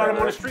Moonlight just or got him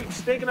on whatever. the street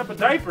stinking up a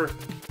diaper.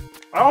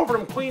 I offered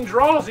him clean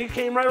draws. He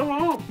came right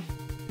along.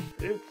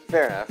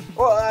 Fair enough.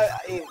 Well, I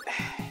mean,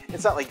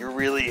 it's not like you're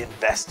really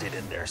invested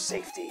in their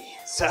safety.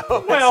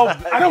 So Well,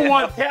 I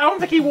don't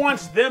think he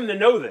wants them to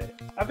know that.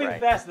 I think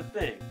Right. that's the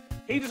thing.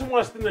 He just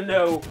wants them to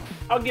know,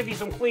 I'll give you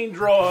some clean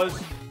draws,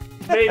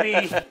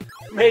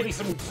 maybe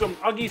some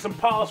I'll give you some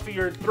polish for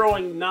your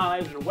throwing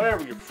knives or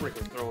whatever you're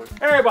freaking throwing.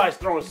 Everybody's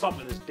throwing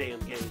something in this damn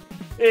game.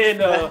 And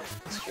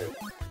That's true.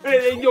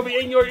 and you'll be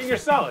in your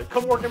solid.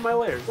 Come work in my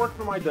lair. Work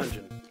for my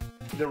dungeon.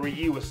 The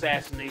Ryu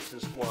Assassination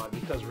Squad,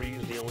 because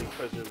Ryu's the only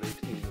prisoner they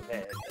seem to have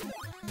had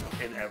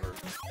in ever.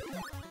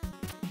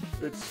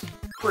 It's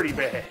pretty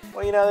bad.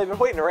 Well, they've been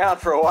waiting around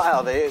for a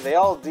while. They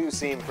all do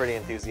seem pretty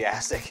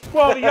enthusiastic.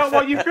 Well,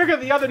 you figure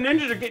the other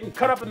ninjas are getting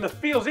cut up in the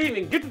fields. They didn't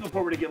even get to the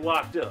point where they get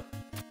locked up.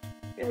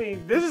 I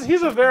mean,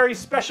 he's a very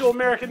special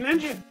American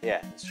ninja.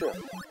 Yeah, it's true.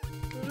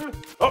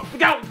 Oh,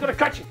 look out! It's gonna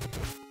cut you.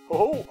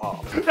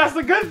 Oh. That's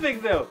the good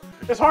thing, though.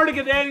 It's hard to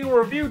get an annual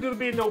review due to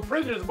being no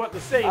prisoners, but at the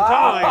same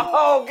time.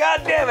 Oh,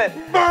 god damn it!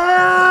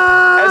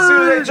 Bird! As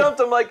soon as I jumped,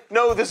 I'm like,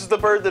 no, this is the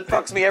bird that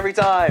fucks me every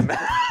time.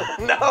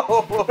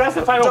 No. That's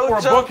the title Don't for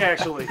a jump. book,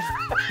 actually.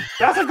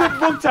 That's a good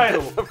book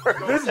title.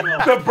 This is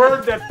the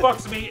bird that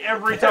fucks me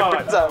every time.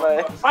 Every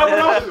time I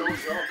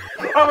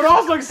would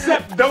also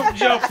accept "Don't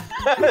Jump."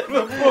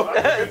 The book.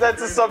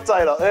 That's a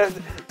subtitle.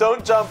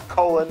 Don't jump,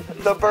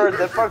 the bird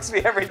that fucks me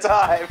every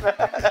time.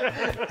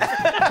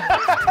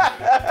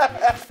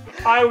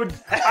 I would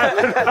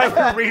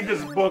read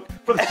this book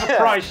for the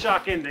surprise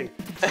shock ending,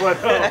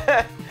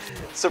 but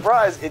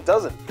Surprise, it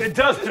doesn't. it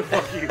doesn't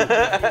fuck you.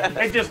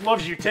 It just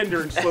loves you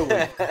tender and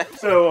slowly.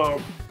 So,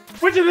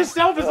 which in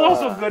itself is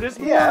also good. It's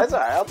more, that's all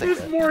right. I'll take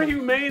it's that. more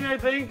humane, I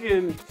think,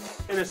 in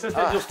a sense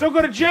that you'll still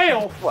go to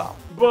jail. Well,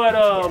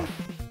 But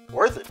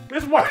worth it.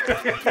 it's more.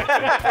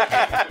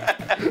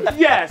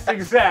 Yes,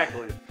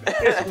 exactly.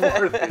 It's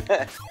worth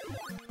it.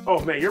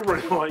 Oh man, you're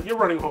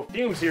running on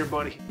fumes here,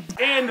 buddy.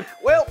 And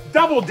Well,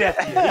 double death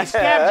you. He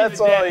stabbed you That's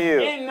to death all you.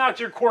 and knocked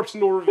your corpse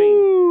into a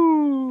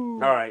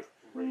ravine. All right.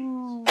 I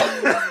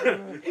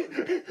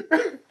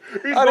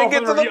didn't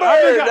get to the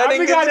bird. I'm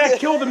the guy that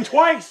killed him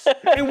twice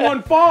in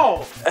one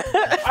fall.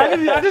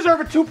 I deserve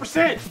a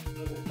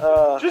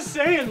 2%. Just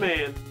saying,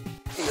 man.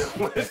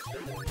 When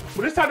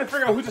it's time to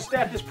figure out who to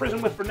staff this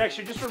prison with for next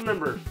year, just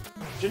remember,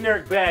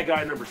 generic bad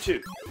guy number 2.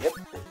 Yep.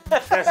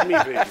 That's me,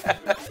 baby.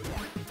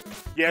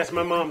 Yes,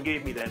 my mom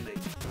gave me that name.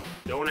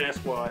 Don't ask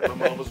why. My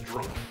mom was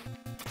drunk.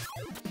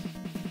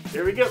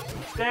 There we go.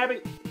 Stabbing.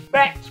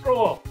 Back.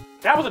 Scroll.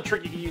 That was a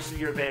trick you could use to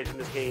your advantage in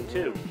this game,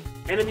 too.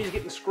 Enemies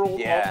getting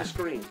scrolled off the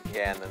screen.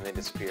 Yeah, and then they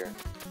disappear.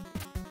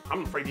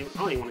 I'm afraid I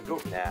don't even want to go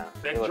for that.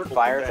 Yeah. That The jerk will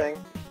fire come back.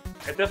 thing?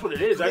 If that's what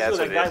it is. Yeah, that's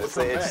what that it guy is. will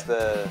come It's back.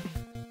 the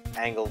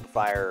angled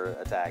fire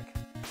attack.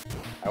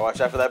 I watch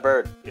out for that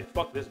bird. Yeah,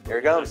 fuck this bird. Here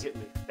it comes. He's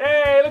not getting me.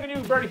 Hey, look at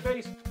you, birdie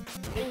face.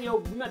 In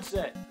your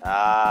nutsack.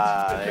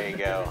 Ah, there you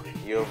go.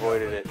 You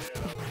avoided it.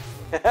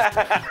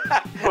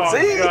 Oh,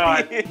 See?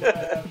 God.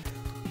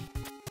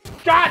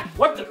 God,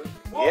 what the?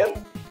 Whoa.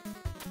 Yep.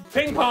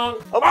 Ping pong.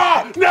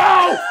 Oh.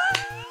 No!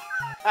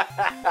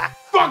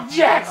 Fuck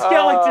Jack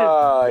Skellington.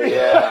 Oh,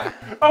 yeah.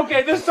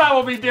 Okay, this time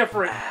will be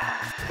different.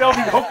 There'll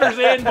be hookers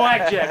and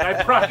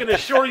blackjack. I can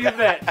assure you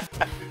that.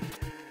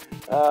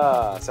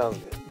 Ah, sounds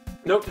good.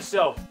 Note to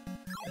self: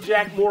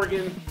 Jack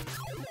Morgan,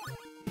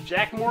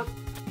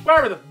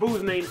 whatever the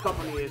booze name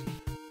company is,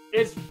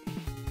 it's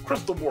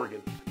Crystal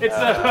Morgan. It's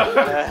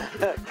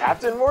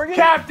Captain Morgan?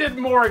 Captain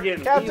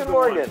Morgan. Captain He's the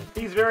Morgan. one.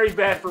 He's very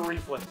bad for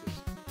reflexes.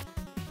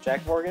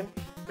 Jack Morgan?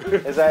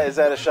 Is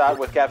that a shot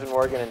with Captain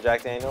Morgan and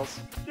Jack Daniels?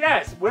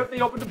 Yes. What if they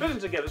opened a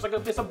business together?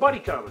 It's a buddy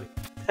comedy.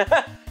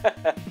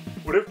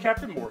 What if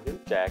Captain Morgan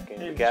Jack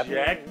and and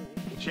Captain.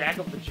 Jack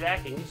of the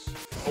Jackings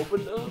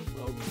opened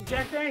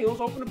Jack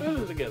Daniels opened a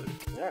business together?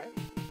 All right.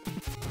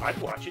 I'd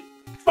watch it.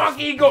 Fuck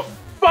ego.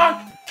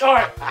 Fuck. All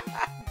right.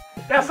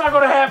 That's not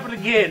gonna happen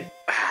again.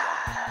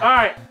 All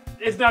right.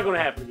 It's not gonna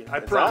happen again. I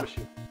promise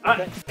you.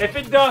 If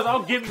it does,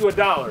 I'll give you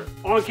 $1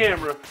 on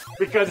camera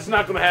because it's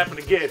not gonna happen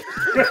again.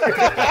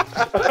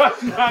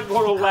 I'm not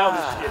gonna allow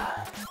this shit.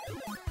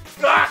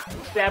 Ah!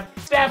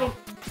 Stab him.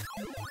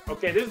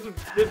 Okay, this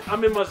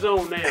I'm in my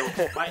zone now.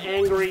 My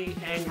angry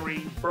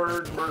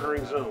bird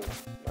murdering zone.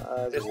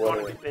 It's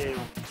gonna get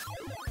down.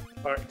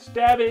 All right,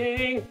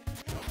 stabbing.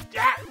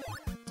 Yeah.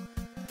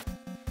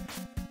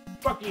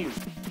 Fuck you.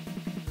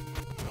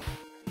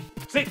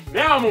 See,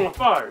 now I'm on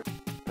fire.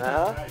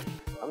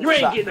 You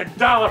ain't getting $1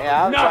 for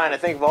Yeah, I'm nothing. trying to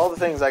think of all the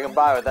things I can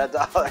buy with that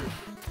 $1.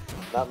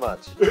 Not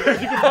much. You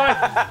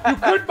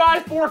could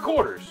buy 4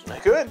 quarters. I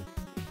could.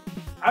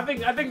 I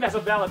think that's a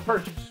valid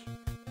purchase.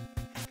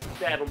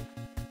 Stab him.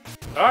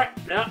 All right,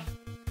 now.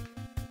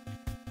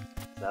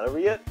 Not over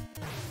yet?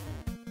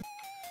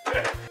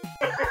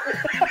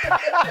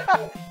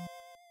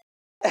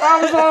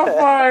 I was on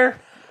fire.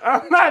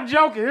 I'm not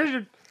joking.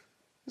 Here's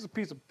a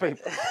piece of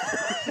paper.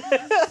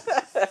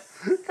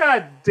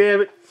 God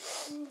damn it.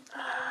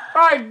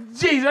 All right,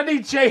 jeez, I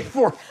need change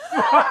for it.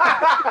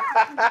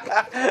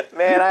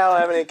 Man, I don't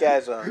have any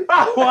cash on.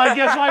 Oh, well, I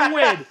guess I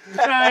win.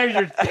 Now, here's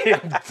your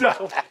damn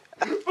dough.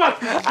 Fuck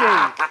this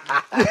game.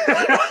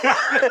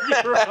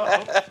 You're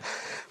wrong.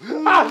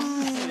 I'm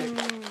sick.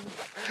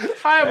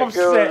 I am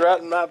upset.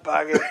 Right in my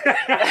pocket.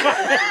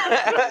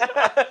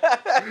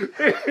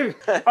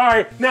 All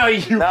right, now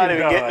you Not can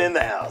even go. getting in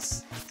the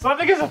house. So I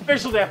think it's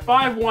official that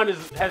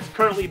 5-1 has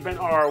currently been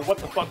our what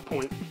the fuck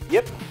point.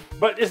 Yep.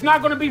 But it's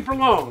not going to be for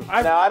long.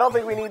 Now, I don't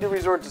think we need to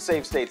resort to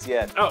save states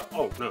yet.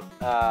 Oh no.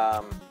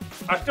 Um,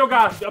 I still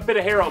got a bit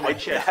of hair on my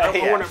chest. I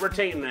Yeah. want to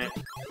retain that.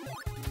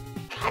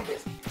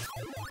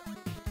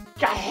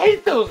 God, I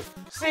hate those.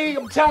 See,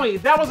 I'm telling you,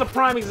 that was a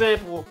prime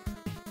example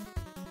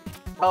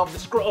of the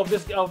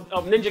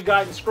of Ninja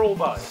Gaiden scroll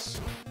bias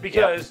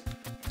because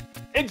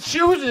it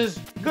chooses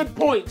good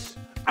points.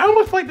 I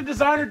almost feel like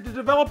the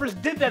developers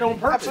did that on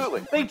purpose.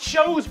 Absolutely. They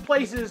chose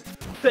places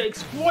to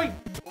exploit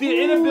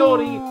the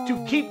inability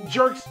to keep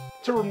jerks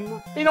to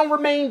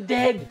remain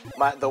dead.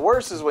 the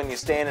worst is when you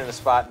stand in a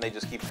spot and they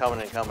just keep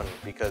coming and coming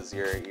because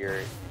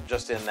you're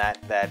just in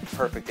that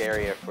perfect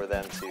area for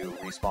them to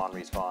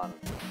respawn.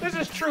 This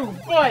is true,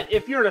 but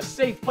if you're in a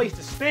safe place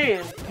to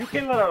stand, you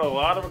can let out a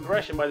lot of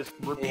aggression by just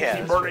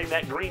repeatedly murdering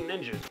that green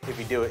ninja. If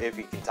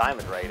you can time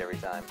it right every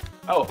time.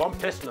 Oh, if I'm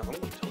pissed enough, I'm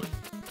gonna do it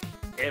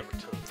every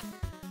time.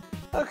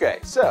 Okay,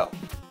 so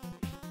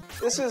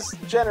this is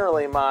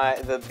generally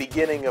the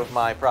beginning of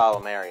my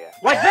problem area.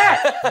 Like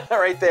that!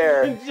 Right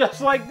there. Just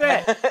like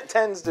that.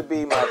 Tends to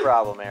be my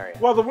problem area.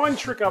 Well, the one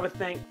trick I would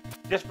think,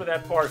 just for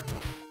that part,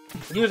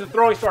 use a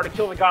throwing star to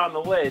kill the guy on the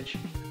ledge,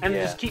 and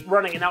just keep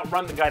running and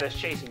outrun the guy that's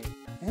chasing you.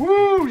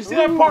 Woo! You see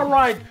that part where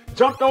I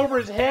jumped over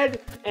his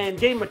head and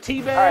gave him a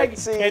teabag? All right,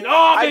 see, and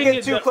I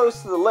get too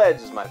close to the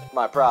ledge is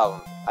my problem.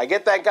 I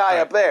get that guy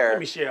up there. Let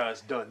me see how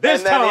it's done. This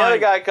and then time, the other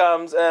guy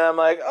comes, and I'm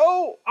like,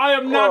 oh. I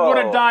am not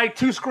going to die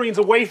 2 screens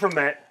away from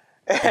that.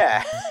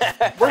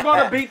 We're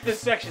going to beat this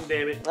section,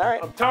 damn it. All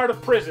right. I'm tired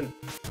of prison.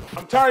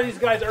 I'm tired of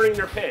these guys earning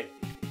their pay.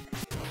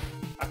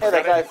 Hey,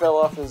 that guy fell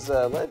off his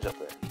ledge up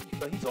there.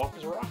 But he's off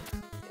his rock.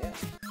 Yeah.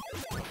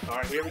 All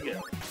right, here we go.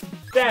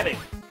 Stabbing,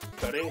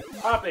 cutting,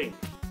 hopping,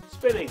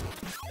 spinning,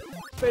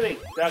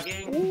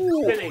 ducking,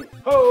 spinning.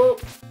 Ho!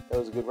 That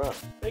was a good run.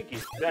 Thank you.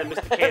 Then I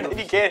missed the candle.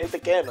 You can't hit the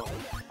candle.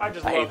 I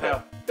just love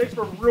how. Thanks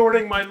for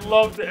ruining my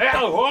love.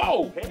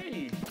 Oh,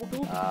 hey.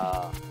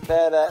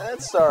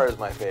 That star is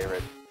my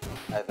favorite,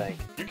 I think.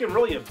 You can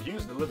really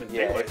abuse the living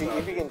Yeah, daylights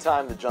if you can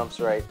time the jumps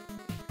right.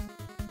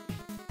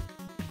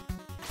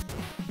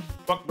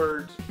 Fuck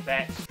birds,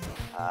 bats.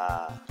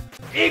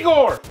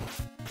 Igor!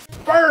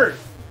 Bird!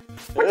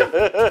 What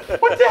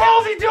the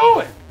hell is he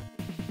doing?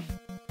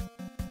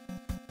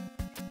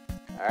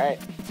 Alright.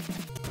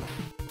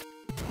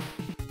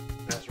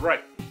 That's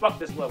right. Fuck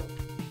this level.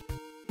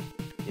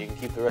 You can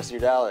keep the rest of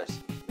your dollars.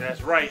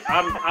 That's right.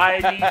 I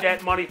need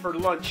that money for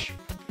lunch.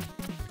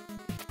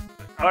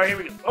 All right, here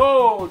we go.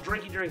 Oh,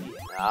 drinky.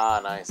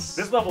 Ah, nice.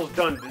 This level's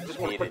done. Just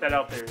want to put that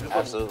out there.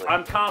 Absolutely.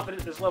 I'm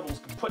confident this level's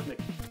kaput.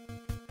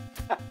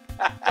 Look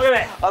at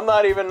that. I'm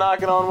not even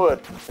knocking on wood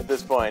at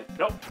this point.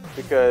 Nope.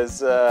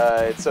 Because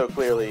it's so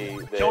clearly...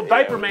 Kill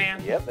Diaper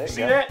Man. Yep, there you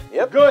See go. that?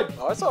 Yep. Good.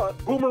 Oh, I saw it.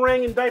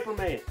 Boomerang and Diaper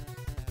Man.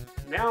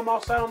 Now I'm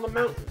outside on the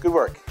mountain. Good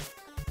work.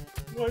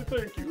 Why,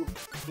 thank you.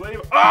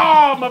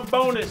 Oh, my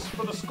bonus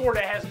for the score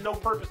that has no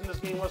purpose in this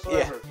game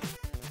whatsoever.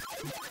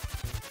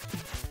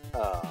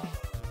 Yeah.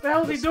 What the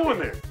hell is he doing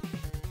there?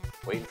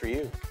 Waiting for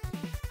you.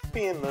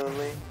 Being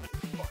lonely.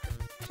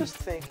 Just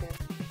thinking.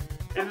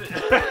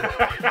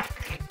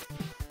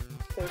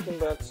 Thinking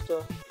about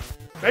stuff.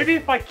 Maybe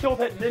if I kill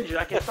that ninja,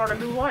 I can start a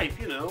new life,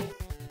 you know.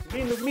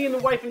 Me and the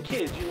wife and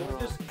kids, you know.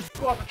 Just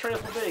go out to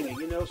Transylvania,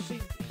 you know.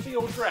 See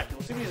old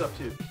Dracula. See what he's up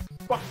to.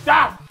 Fuck.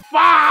 Stop!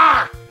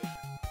 Fuck!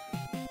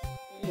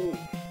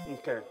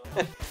 Okay.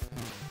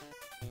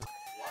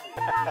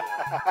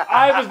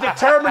 I was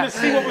determined to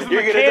see what was in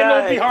the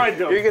candle behind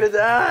him. You're gonna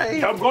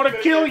die. I'm gonna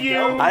kill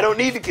you. I don't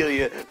need to kill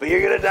you, but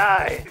you're gonna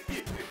die.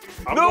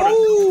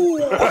 No!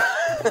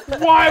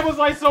 Why was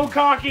I so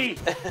cocky?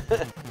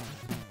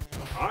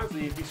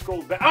 Honestly, if you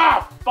scroll back...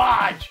 Ah,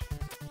 fudge!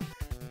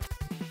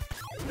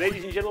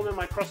 Ladies and gentlemen,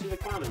 my crusty the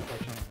clown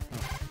impression.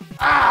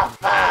 Ah,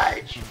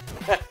 fudge!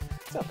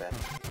 It's not bad.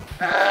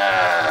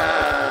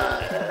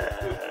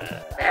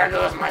 There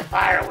goes my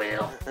fire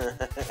wheel.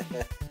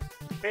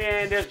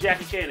 And there's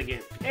Jackie Chan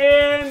again.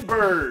 And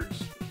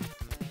birds.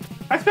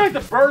 I feel like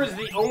the bird is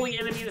the only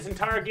enemy in this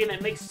entire game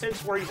that makes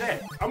sense where he's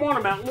at. I'm on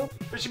a mountain.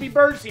 There should be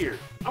birds here.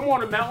 I'm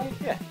on a mountain.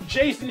 Yeah.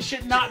 Jason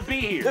should not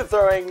be here. They're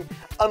throwing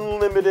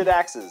unlimited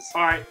axes.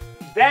 All right.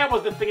 That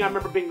was the thing I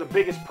remember being the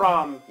biggest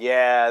problem.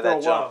 Yeah,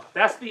 that jump.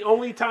 That's the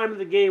only time in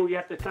the game where you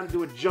have to kind of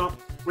do a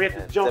jump. We have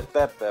to jump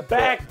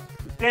back,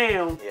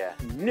 down. Yeah.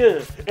 And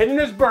then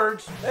there's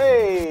birds.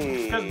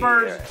 Hey. Because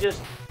birds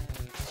just...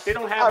 They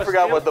don't have. I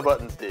forgot what the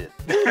buttons did.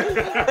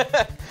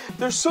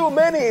 There's so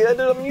many that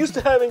I'm used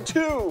to having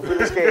 2 for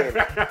this game.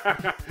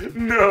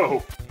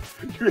 No,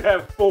 you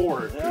have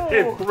 4,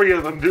 and 3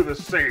 of them do the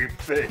same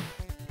thing.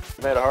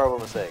 You made a horrible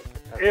mistake.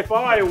 Okay. If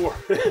I were,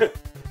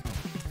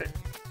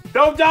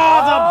 don't the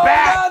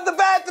bat! God, the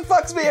bat that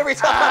fucks me every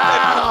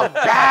time.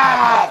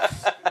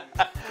 Bats!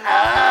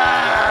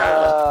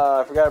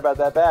 I forgot about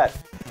that bat.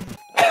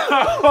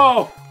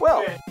 Oh,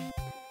 well, okay.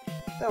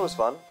 That was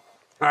fun.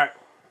 All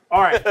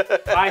right.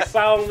 I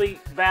solemnly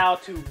vow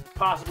to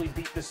possibly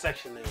beat this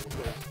section now.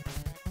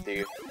 Do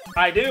you?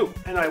 I do,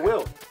 and I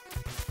will.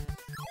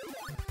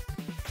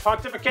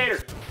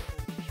 Pontificator.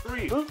 Screw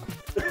you.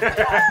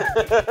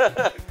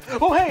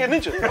 Oh, hey, a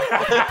ninja.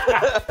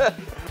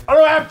 I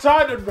don't have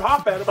time to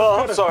hop at him.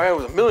 Oh, I'm sorry. I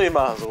was a million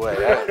miles away.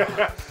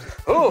 Anyway.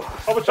 I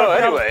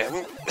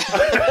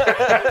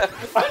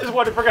just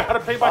wanted to figure out how to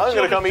pay my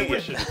children's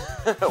tuition.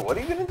 What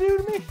are you going to do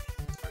to me?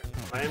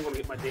 I am going to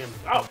get my damn...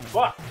 Oh,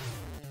 fuck.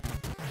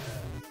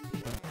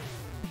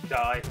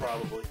 Die,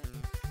 probably.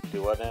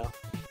 Do what now?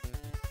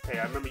 Hey,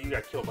 I remember you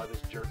got killed by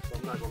this jerk, so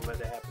I'm not going to let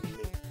that happen to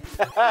me.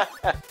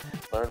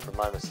 Learn from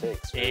my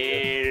mistakes.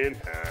 And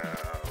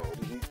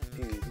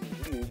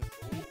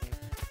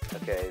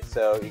okay,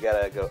 so you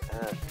gotta go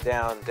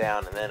down,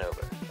 down, and then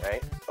over,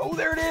 right? Oh,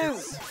 there it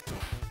is!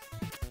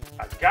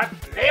 I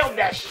nailed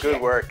that shit!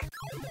 Good work.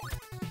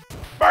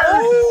 Bird!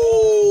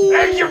 Oh!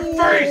 That's your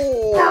face!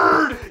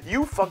 Bird!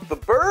 You fucked the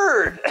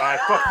bird! I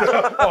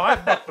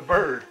fucked the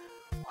bird.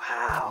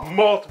 Wow.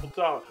 Multiple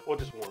times. Well,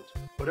 just once.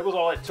 But it was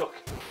all it took.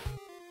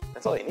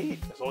 That's all you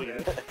need. That's all you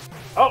need.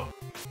 Oh!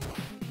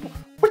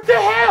 What the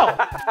hell?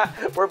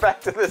 We're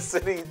back to the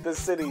city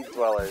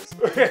dwellers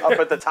up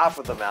at the top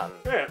of the mountain.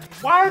 Yeah.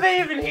 Why are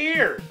they even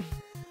here?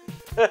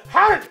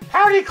 How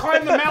did he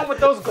climb the mountain with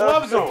those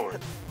gloves on?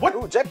 What?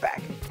 Ooh,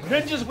 jetpack.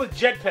 Ninjas with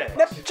jetpacks.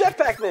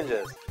 Jetpack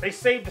ninjas. They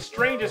saved the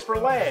strangest for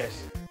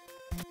last.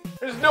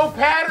 There's no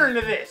pattern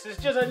to this.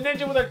 It's just a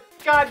ninja with a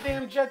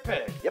goddamn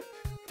jetpack. Yep.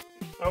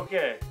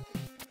 Okay.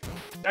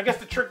 I guess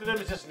the trick to them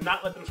is just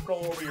not let them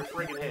scroll over your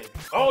friggin' head.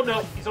 Oh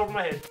no, he's over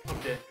my head. I'm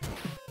dead.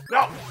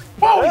 No!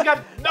 Whoa, he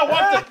got... No,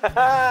 what the...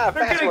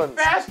 They're getting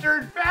faster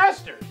and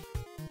faster!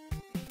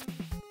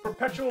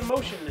 Perpetual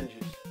motion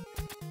ninjas.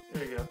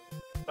 There you go.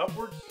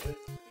 Upwards.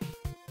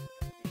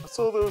 I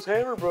saw those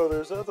Hammer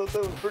Brothers. I thought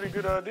that was a pretty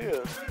good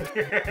idea.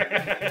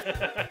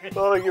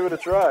 Thought I'd give it a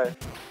try.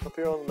 Up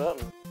here on the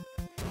mountain.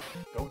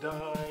 Don't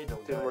die,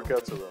 don't die. Didn't work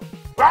out so well.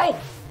 Oh!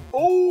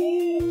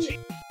 Oh! Gee.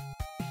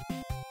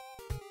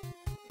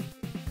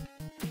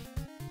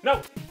 No!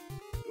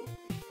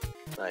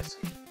 Nice.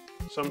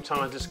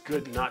 Sometimes it's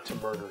good not to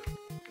murder.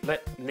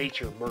 Let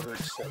nature murder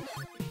itself.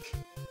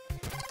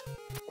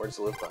 Words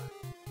to live by.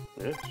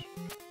 Yes.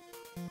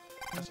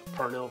 That's a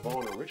Pernell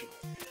Vaughn original.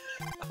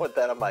 I want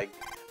that on my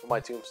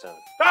tombstone.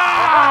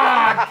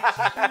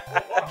 Ah!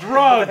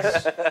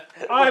 Drugs!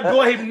 I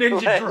blame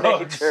ninja Let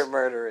drugs. nature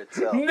murder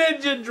itself.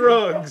 Ninja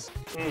drugs!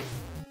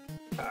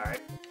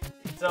 Alright.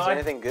 So Is there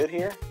anything good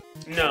here?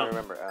 I No. don't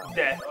remember. Oh.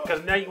 That,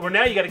 because now you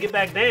got to get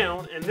back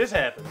down, and this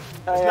happens.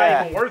 Oh, It's yeah.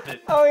 not even worth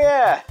it. Oh,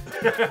 yeah.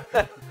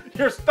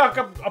 You're stuck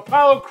up.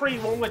 Apollo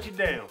Creed won't let you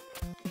down.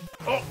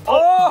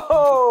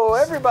 Oh,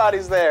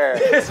 everybody's there.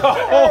 It's a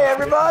Hey,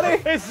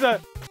 everybody. It's a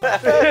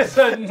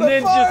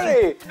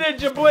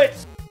ninja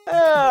blitz.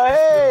 Oh,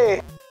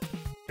 hey.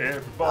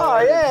 Everybody, Oh,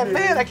 yeah,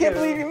 man. I can't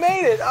believe you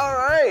made it. All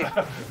right.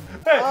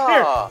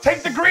 Here,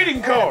 take the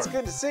greeting card. It's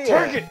good to see you.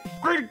 Take it.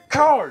 Greeting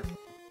card.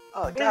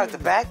 Oh, the guy with the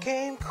bat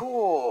cane?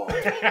 Cool.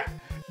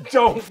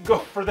 Don't go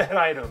for that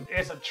item.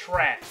 It's a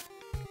trap.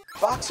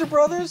 Boxer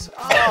Brothers?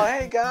 Oh,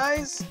 hey,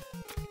 guys.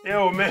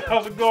 Yo, man,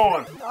 how's it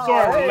going? Oh,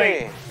 Sorry we're hey.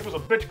 late. It was a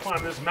bitch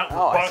climbing this mountain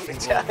Oh, with boxing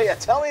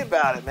gloves. tell me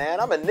about it, man.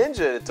 I'm a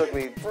ninja. It took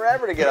me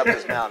forever to get up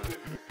this mountain.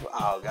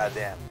 Oh,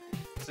 goddamn.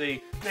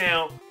 See,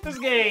 now, this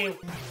game,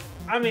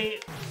 I mean,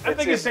 I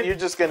think it's... You're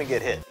just going to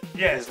get hit.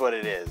 Yes. Is what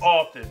it is.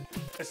 Often.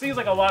 It seems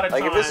like a lot of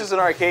times... Like, if this was an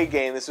arcade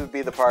game, this would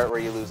be the part where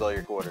you lose all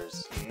your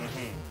quarters.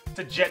 It's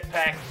a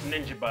jetpack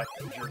ninja butt.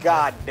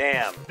 God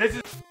damn.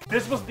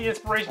 This was the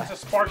inspiration to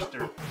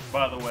Sparkster,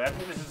 by the way. I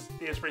think this is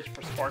the inspiration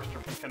for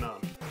Sparkster from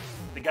Konami.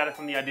 They got it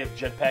from the idea of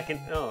jetpacking.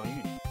 Oh,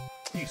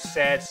 you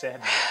sad man.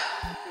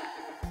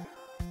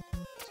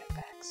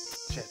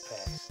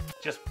 Jetpacks.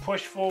 Just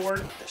push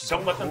forward.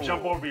 Don't let them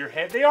jump over your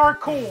head. They are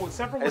cool,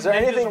 except for... Is there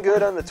anything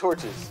good on the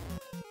torches?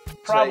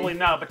 Probably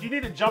not, but you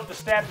need to jump to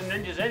stab the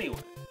ninjas anyway.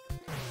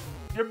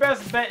 Your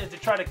best bet is to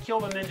try to kill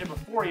the ninja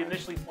before he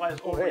initially flies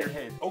over your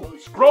head. Oh,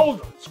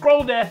 scroll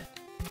death.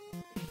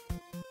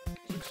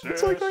 Success.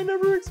 It's like I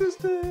never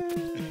existed.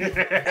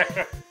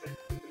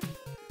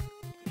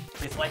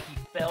 It's like he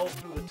fell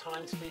through the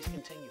time-space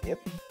continuum. Yep.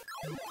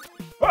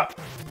 Ah!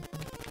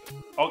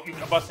 Oh, you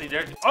must say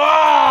there.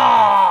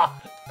 Ah!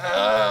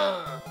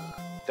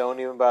 Don't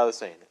even bother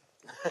saying it.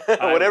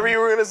 Whatever you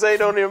were going to say,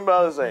 don't even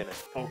bother saying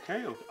it.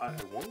 Okay, I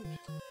won't.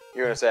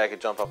 You're going to say I could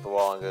jump up the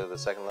wall and go to the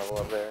second level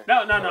up there?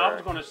 No, I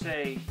was going to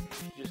say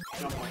just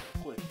jump like a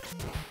cliff.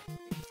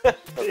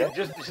 Okay. Yeah,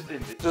 just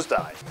end it. Just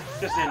die.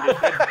 Just end it.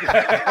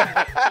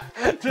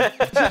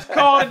 Just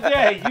call it a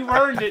day. You've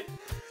earned it.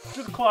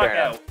 Just clock Fair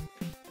out.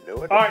 No,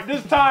 All right,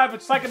 this time,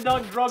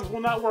 psychedelic drugs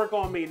will not work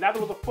on me. Neither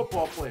will the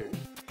football players.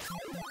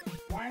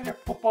 Why are there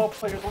football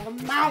players on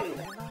the mountain?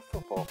 They're not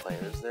football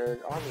players. They're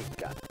army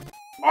guns.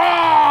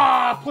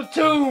 Ah,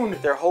 platoon!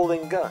 They're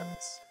holding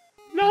guns.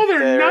 No, they're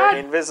They're not.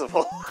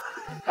 invisible.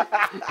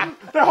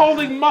 They're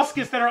holding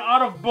muskets that are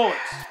out of bullets.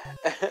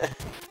 I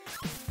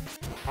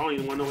don't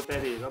even want to know what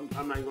that is. I'm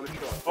not even going to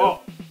try.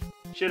 Oh,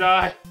 should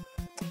I?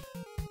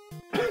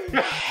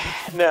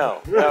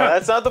 No,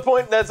 that's not the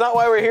point. That's not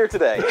why we're here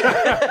today.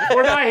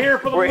 We're not here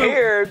for the We're loot.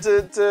 here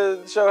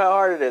to show how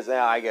hard it is.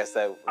 Now, I guess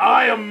that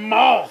I am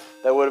Moth.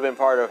 that would have been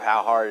part of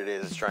how hard it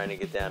is trying to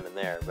get down in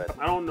there. But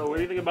I don't know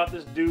anything about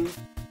this dude.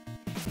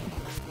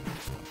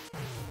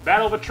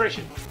 Battle of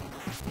attrition.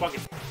 Fuck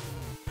it.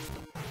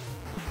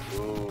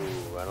 ooh,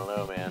 I don't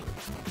know, man.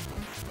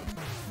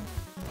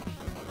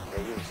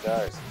 Hey, you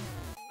stars.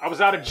 I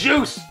was out of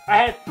juice. I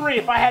had 3.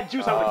 If I had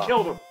juice, I would have Oh.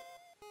 killed him.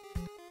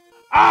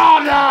 Oh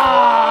no!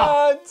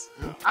 What?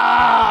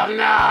 Oh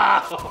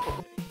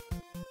no!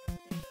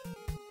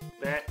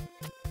 That.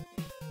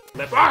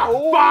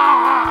 Oh,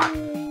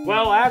 fuck!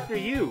 Well, after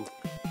you,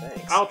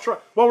 Thanks. I'll try.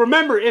 Well,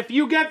 remember, if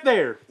you get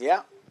there,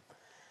 Yeah.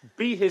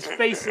 beat his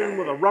face in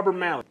with a rubber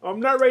mallet. I'm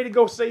not ready to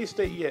go save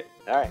state yet.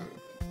 All right.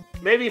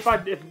 Maybe if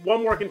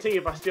one more continue,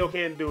 if I still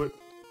can't do it,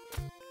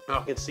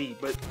 I'll concede.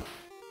 But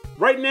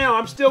right now,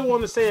 I'm still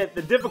willing to say that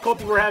the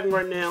difficulty we're having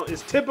right now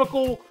is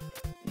typical.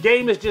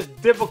 Game is just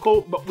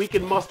difficult, but we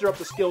can muster up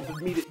the skill to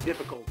meet it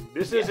difficulty.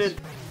 This isn't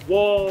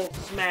wall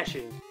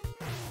smashing.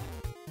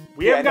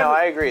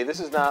 I agree.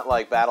 This is not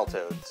like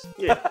Battletoads.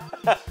 Yeah.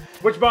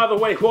 Which, by the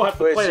way, we'll have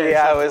to Which, play that.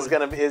 yeah, at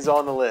some point. is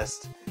on the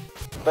list.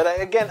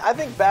 But again, I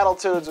think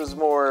Battletoads was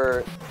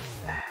more.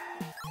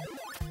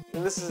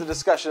 And this is a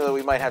discussion that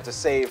we might have to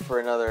save for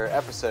another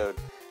episode.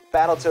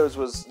 Battletoads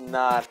was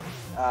not,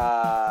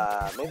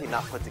 maybe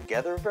not put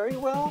together very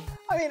well.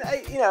 I mean,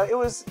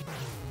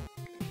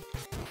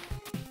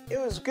 it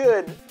was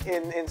good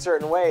in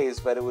certain ways,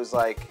 but it was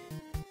like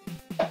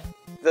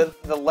the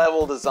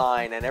level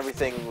design and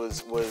everything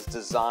was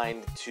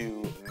designed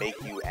to make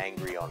you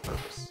angry on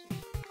purpose,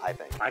 I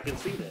think. I can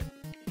see that.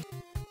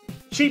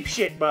 Cheap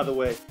shit, by the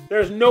way.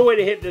 There's no way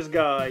to hit this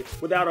guy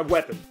without a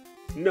weapon.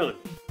 None.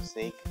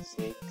 Sneak,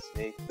 sneak,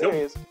 sneak. There he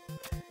is.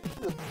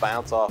 Just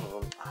bounce off of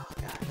him. Oh,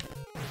 God.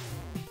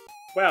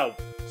 Well,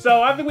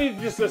 so I think we've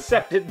just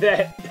accepted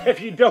that if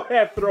you don't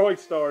have throwing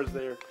stars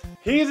there,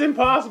 he's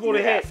impossible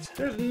to hit.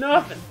 There's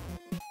nothing.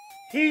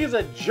 He's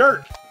a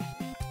jerk.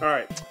 All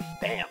right.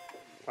 Bam.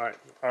 All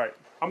right.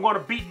 I'm going to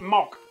beat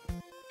Monk.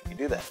 You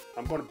do that.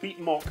 I'm going to beat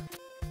Monk.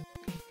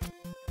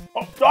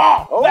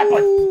 Oh,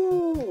 leopard!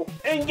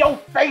 In your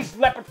face,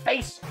 leopard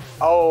face!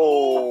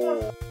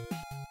 Oh.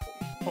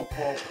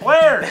 Football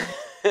player!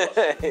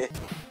 Yeah,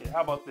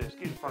 how about this?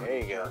 Get in front of me.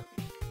 There you go.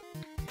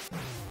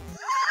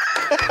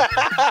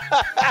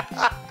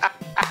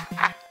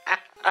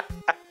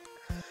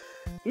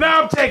 No,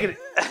 I'm taking it.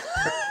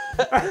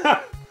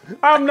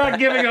 I'm not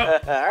giving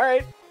up. All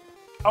right.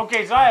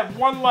 Okay, so I have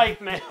 1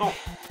 life now.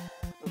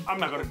 I'm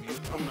not gonna do it.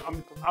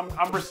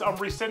 I'm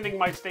rescinding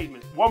my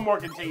statement. 1 more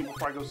continue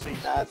before I go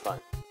save. That's fine.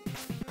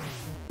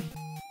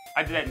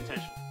 I did that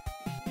intentional.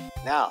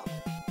 Now.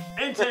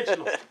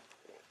 Intentional.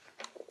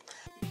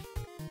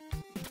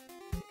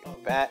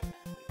 Bat.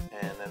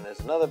 And then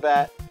there's another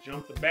bat.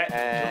 Jump the bat.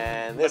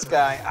 And this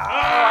guy. Oh,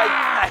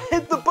 I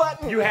hit the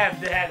button. You have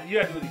to do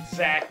it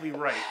exactly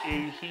right.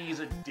 He's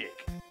a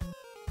dick.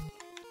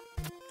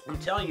 I'm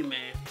telling you,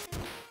 man.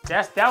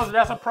 That's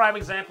a prime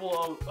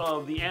example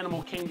of the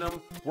animal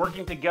kingdom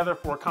working together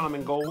for a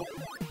common goal.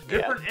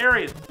 Different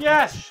areas.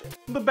 Yes,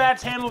 the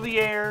bats handle the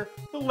air.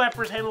 The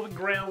leopards handle the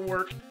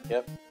groundwork.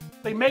 Yep.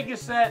 They make it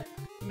so that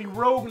the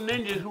rogue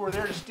ninjas who are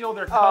there to steal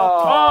their cubs.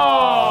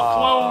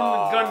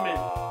 Oh, clone gunmen.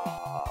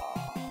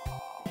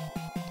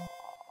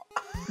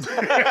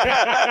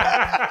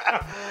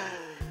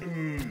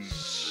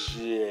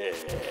 Shit.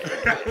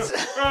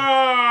 See,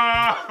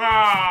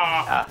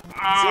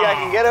 See, I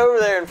can get over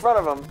there in front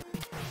of him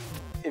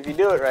if you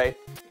do it right.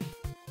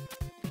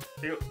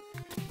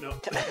 No.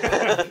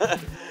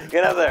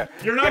 Get up there.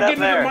 You're not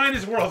getting into the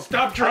Minus world.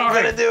 Stop trying. I'm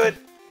gonna do it.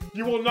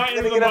 You will not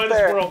enter the get up Minus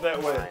there. world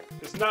that way. Fine.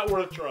 It's not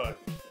worth trying.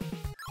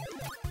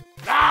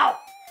 No!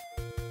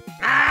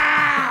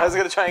 I was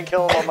gonna try and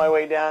kill him on my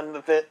way down in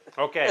the pit.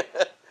 Okay.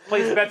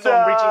 Place bets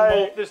on reaching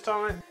bolt this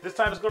time. This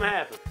time it's gonna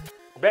happen.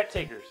 Bet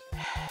takers.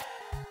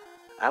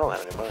 I don't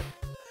have any money.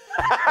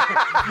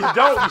 You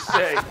don't, you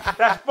say.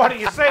 That's funny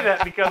you say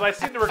that because I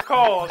seem to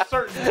recall a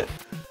certain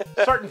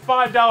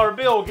 $5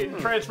 bill getting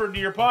transferred to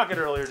your pocket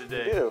earlier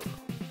today. You do.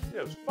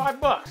 Yeah, it was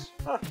 $5.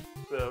 Huh.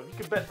 So you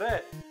can bet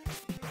that.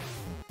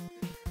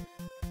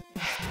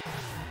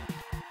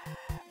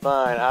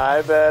 Fine,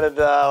 I bet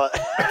 $1.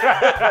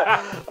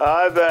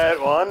 I bet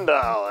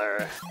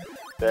 $1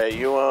 that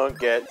you won't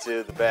get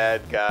to the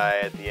bad guy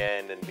at the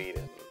end and beat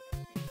him.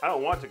 I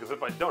don't want to because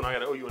if I don't, I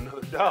gotta owe you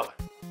another $1.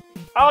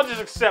 I'll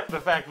just accept the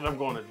fact that I'm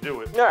going to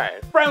do it. All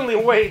right. Friendly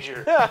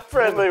wager. Yeah,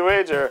 friendly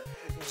wager.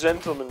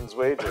 gentleman's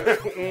wager.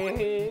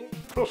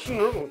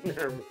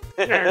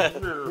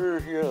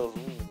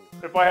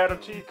 If I had a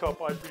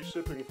teacup, I'd be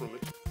sipping from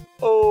it.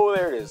 Oh,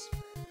 there it is.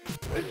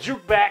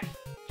 Juke back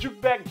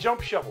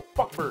jump shovel.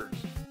 Fuck birds.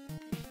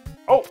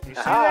 Oh, you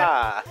see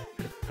that?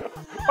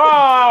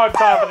 Oh,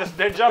 time for this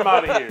ninja. I'm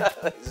out of here.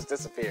 It just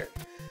disappeared.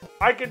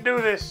 I can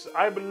do this.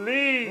 I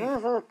believe.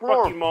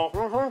 Fuck you, Mo.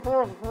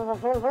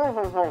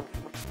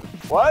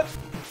 What?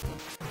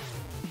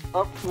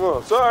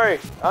 Oh, sorry.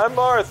 I'm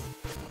Marth.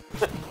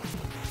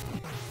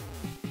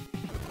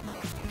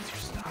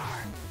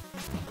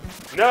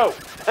 No.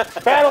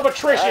 Battle of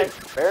attrition. Right,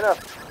 fair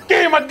enough.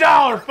 Give him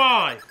 $1.05.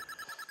 $5.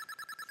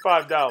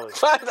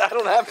 I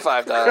don't have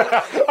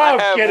 $5.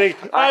 I'm kidding.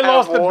 I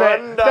lost the bet.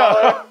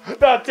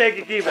 $1. No, take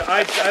it, keep it.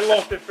 I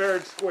lost it fair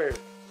and square.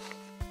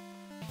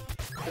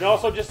 And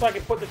also, just so I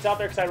can put this out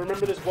there, because I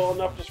remember this well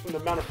enough just from the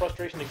amount of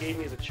frustration it gave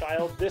me as a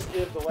child, this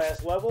is the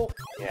last level.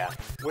 Yeah.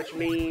 Which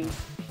means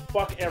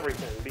fuck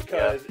everything.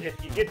 Because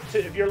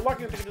if you're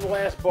lucky to get to the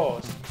last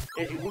boss,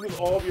 and if you lose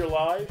all of your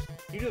lives,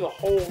 you do the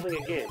whole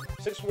thing again.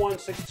 6-1,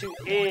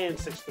 6-2, and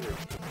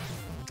 6-3.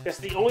 It's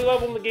the only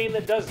level in the game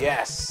that does that.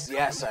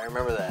 Yes, I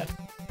remember that.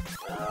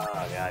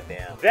 Oh,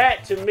 goddamn.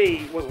 That, to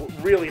me, was what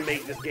really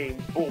made this game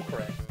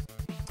bullcrap.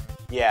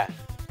 Yeah,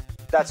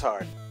 that's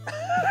hard.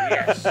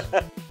 Yes.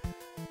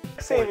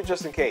 Save it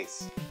just in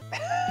case.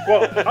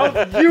 Well,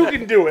 you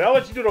can do it. I'll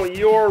let you do it on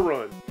your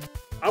run.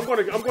 I'm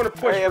gonna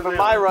push. Yeah, but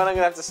my run, I'm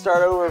gonna have to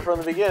start over from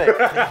the beginning.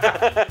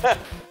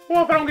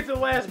 Well, if I don't get to the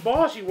last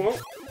boss, you won't.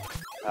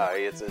 Oh,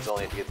 it's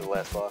only if you get to the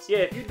last boss? Yeah,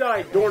 if you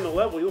die during the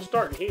level, you'll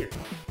start in here.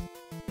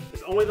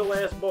 It's only the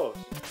last boss.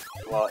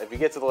 Well, if you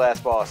get to the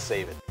last boss,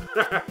 save it.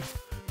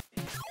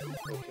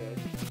 Okay.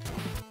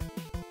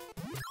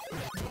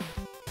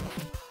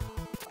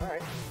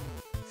 Alright.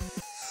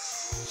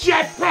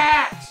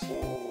 Jetpacks!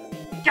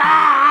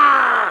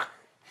 Ah!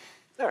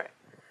 Alright.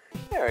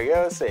 There we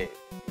go, save.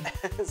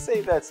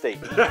 Save that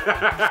statement.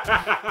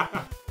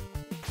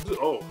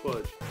 Oh,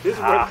 fudge. This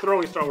is where the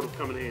throwing star would have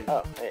come in handy.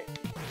 Oh, hey.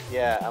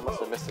 Yeah, I must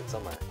have missed it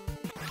somewhere.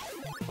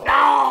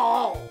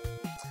 No!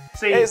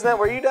 See, Hey, isn't that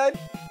where you died?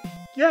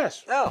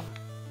 yes. Oh.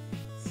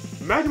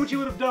 Imagine what you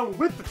would have done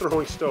with the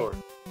throwing star.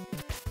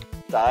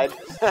 Died?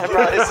 I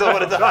probably still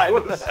would have died.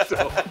 With the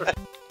star.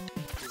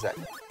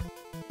 Exactly.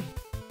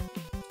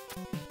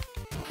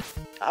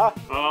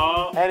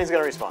 Ah. And he's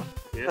gonna respawn.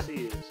 Yes,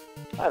 he is.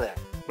 Hi there.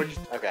 But you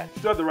Okay.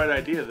 still have the right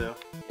idea, though.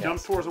 Yes.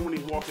 Jump towards him when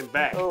he's walking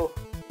back. Oh.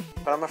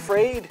 But I'm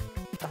afraid.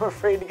 I'm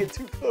afraid to get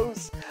too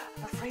close.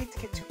 I'm afraid to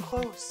get too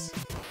close.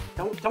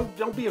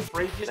 Don't be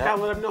afraid. You just No.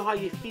 gotta let him know how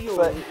you feel,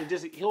 But- and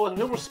just he'll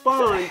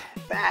respond.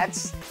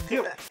 That's.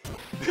 He'll, God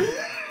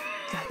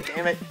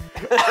damn it.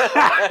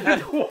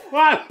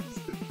 what?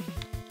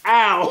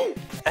 Ow!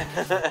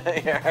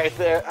 Yeah, right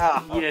there.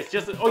 Oh. Yes,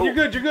 just oh, you're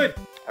good. You're good.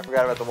 I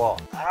forgot about the wall.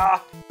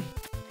 Ah.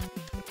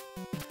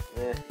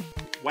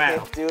 Wow.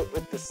 Can't do it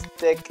with the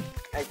stick.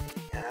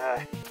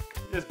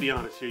 Let's be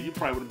honest here. You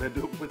probably would have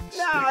been doing it with the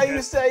No,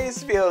 stick. I used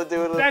to be able to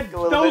do it a little bit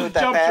Those with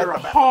that jumps pad. are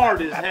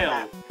hard as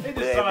hell. They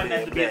designed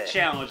that to be a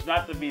challenge,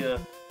 not to be a.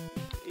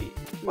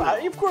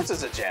 Well, of course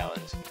it's a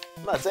challenge.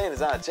 I'm not saying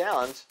it's not a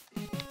challenge.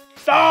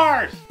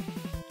 Stars!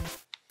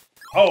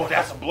 Oh,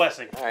 that's a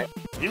blessing. All right.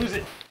 Use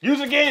it. Use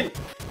it again.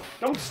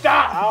 Don't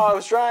stop. Oh, I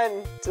was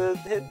trying to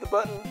hit the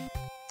button,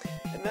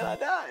 and then I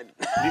died.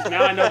 At least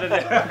now I know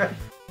that.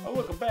 Oh,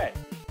 look, I'm back.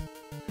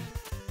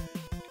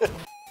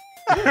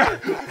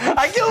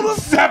 I killed him!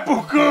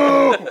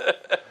 Seppuku!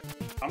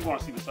 I'm going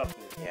to see what's up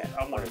there. Yeah.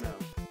 I want to know.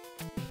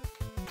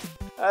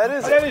 That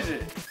is That is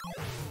it.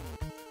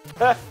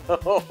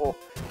 Oh,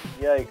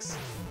 yikes.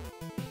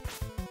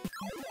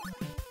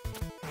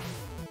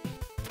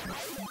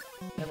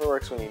 Never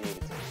works when you need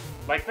it to.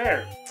 Like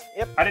there.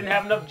 Yep. I didn't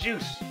have enough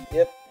juice.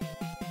 Yep.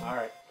 All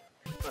right.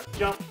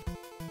 Jump.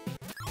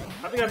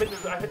 I think I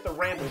hit the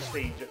ramble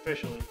stage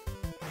officially.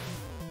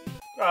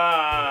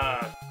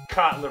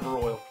 Cod liver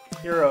oil.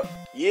 You're up.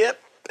 Yep.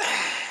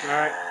 All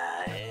right.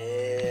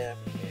 Yeah.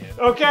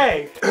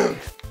 Okay.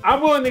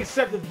 I'm willing to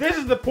accept that this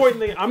is the point in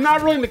the game. I'm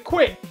not willing to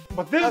quit,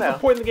 but this is the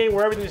point in the game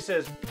where everything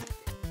says,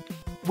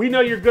 we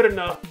know you're good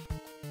enough.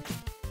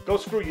 Go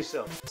screw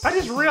yourself. I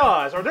just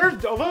realized, are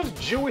those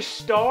Jewish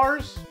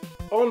stars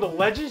on the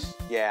ledges?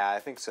 Yeah, I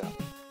think so.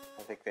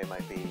 I think they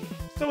might be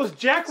So is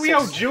Jack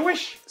Rio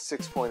Jewish?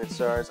 6-pointed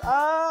stars.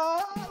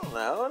 I don't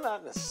know,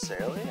 not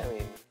necessarily. I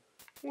mean,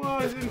 Well,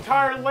 his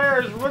entire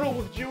lair is riddled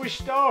with Jewish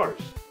stars.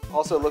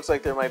 also it looks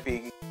like there might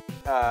be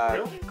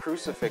Really?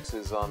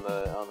 crucifixes on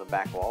the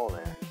back wall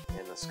there,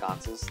 in the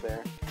sconces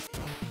there.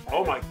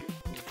 Oh my!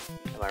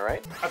 Am I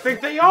right? I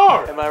think they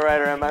are. Am I right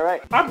or am I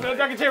right? I can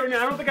tell you right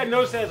now. I don't think I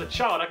noticed that as a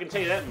child. I can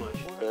tell you that much.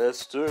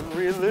 Western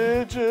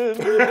religion.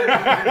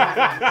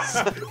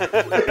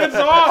 It's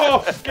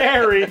all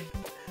scary.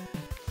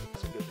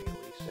 That's a good thing, at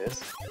least.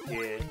 This.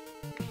 Yeah.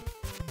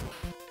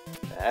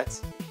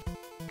 That's.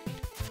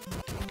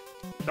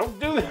 Don't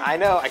do that. I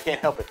know. I can't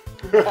help it.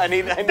 I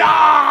need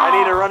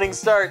a running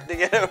start to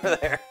get over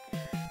there.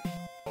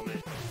 Oh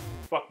man.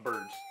 Fuck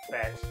birds.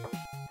 Bats.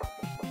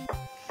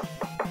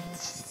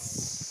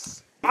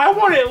 I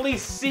want to at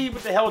least see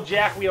what the hell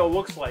Jack Leo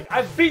looks like.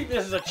 I've beaten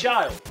this as a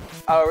child.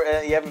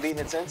 Oh, you haven't beaten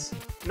it since?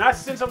 Not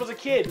since I was a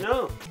kid,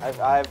 no.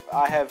 I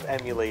have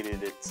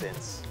emulated it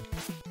since.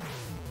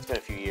 It's been a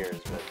few years,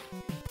 but...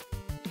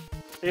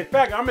 In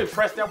fact, I'm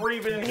impressed that we're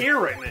even in here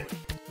right now.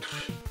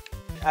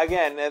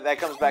 Again, that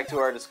comes back to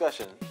our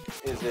discussion.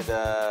 Is it,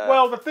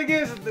 Well, the thing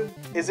is...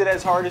 Is it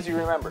as hard as you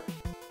remember?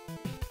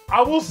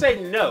 I will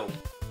say no.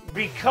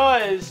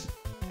 Because,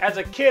 as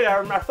a kid,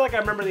 I feel like I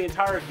remember the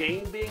entire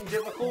game being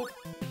difficult.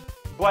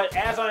 But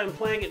as I am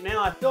playing it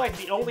now, I feel like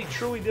the only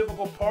truly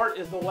difficult part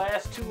is the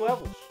last 2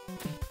 levels.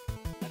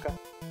 Okay.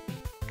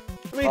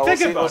 I mean,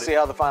 think about it. We'll see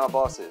how the final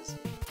boss is.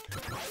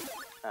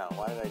 Oh,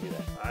 why did I do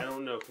that? I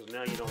don't know, because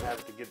now you don't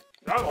have to get...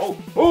 Oh!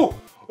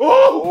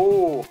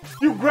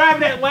 You grab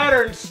that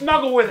ladder and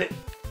snuggle with it.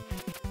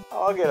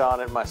 Oh, I'll get on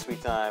it in my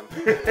sweet time.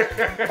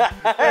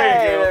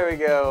 There we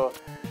go.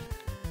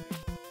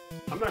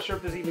 I'm not sure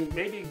if there's even...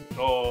 Maybe...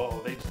 Oh,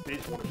 they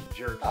just want to be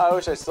jerks. I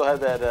wish I still had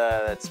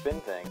that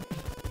spin thing.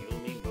 You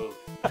don't need both.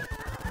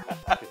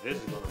 Because this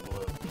is going to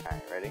blow.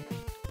 Alright, ready?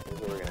 Here's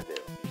what we're going to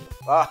do.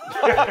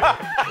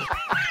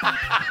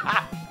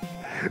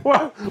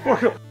 Well,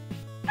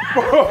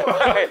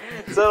 okay,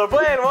 so the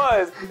plan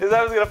is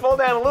I was going to fall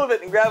down a little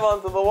bit and grab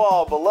onto the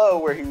wall below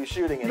where he was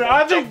shooting and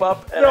jump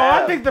up. And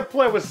I think the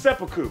play was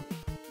seppuku.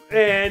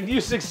 And you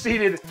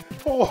succeeded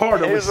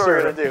wholeheartedly, Here's what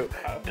we're going to do.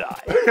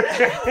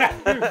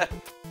 Die.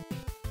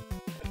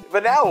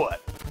 But now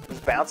what?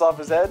 Just bounce off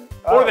his head?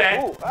 Or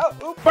that.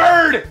 Ooh.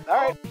 Bird!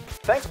 Alright.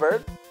 Thanks,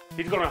 Bird.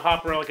 He's going to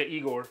hop around like an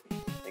Igor.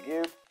 Thank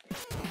you.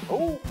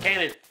 Ooh.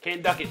 Cannon.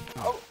 Can't duck it.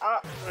 Oh,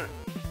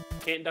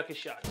 Can't duck his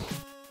shots.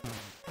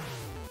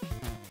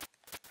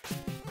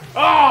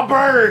 Oh,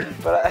 bird!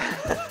 But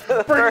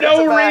For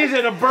no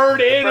reason, a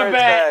bird and a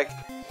bat.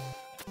 Back.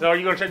 So are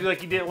you going to try to do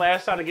like you did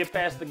last time to get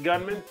past the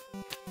gunman?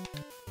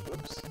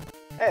 Oops.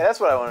 Hey, that's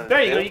what I wanted to do.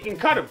 There you go, you can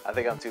cut him. I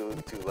think I'm too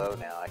low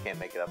now. I can't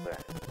make it up there.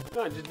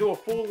 No, just do a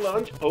full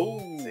lunge. Oh.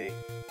 See?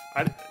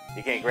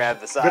 You can't grab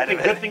the side of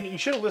it. Good thing you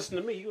should have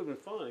listened to me. You would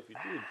have been fine if you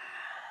did.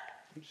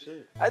 I'm just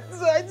saying.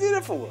 I did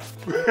it for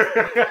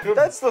one.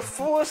 That's the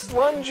fullest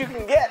lunge you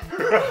can get.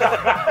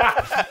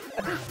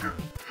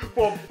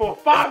 For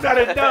 5 out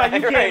of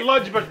 9, you can't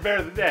lunge much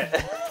better than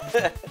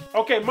that.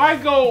 Okay, my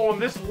goal on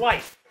this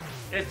life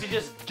is to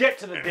just get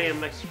to the damn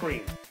next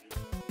screen.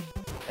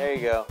 There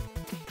you go.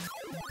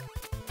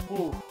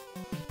 Ooh,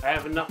 I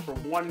have enough for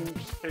 1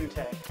 spin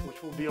tag,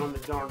 which will be on the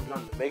darn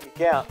gun. Make it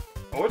count.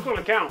 Oh, it's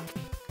gonna count.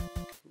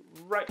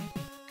 Right.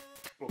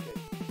 Okay.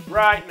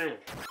 Right now.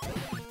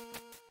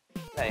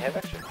 Now you have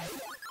extra.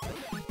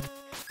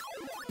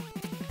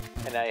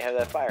 And now you have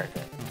that fire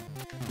thing.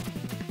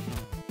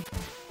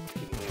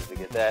 You can use to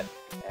get that,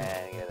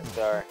 and you get a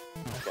star.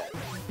 Okay.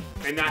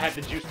 And not have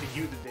the juice to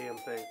use the damn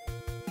thing.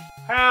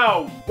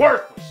 How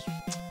worthless!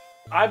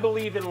 I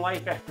believe in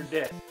life after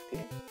death.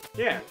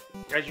 Yeah,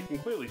 as you can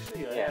clearly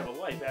see, I have a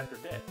life after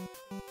death.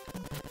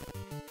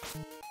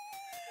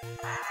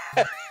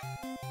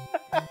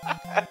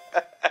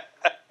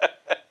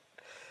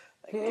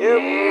 Thank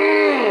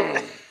you.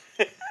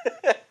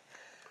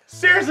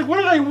 Seriously, what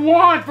do they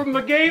want from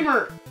the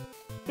gamer?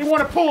 They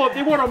want to pull up,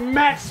 they want a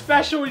match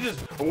special. I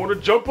want to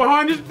jump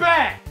behind his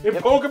back and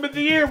poke him in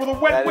the ear with a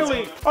wet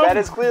willy. That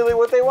is clearly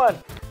what they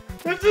want.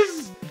 That's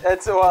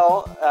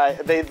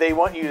they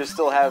want you to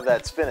still have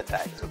that spin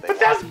attack. Is what they want.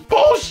 that's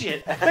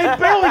bullshit. They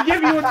barely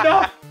give you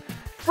enough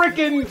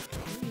freaking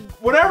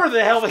whatever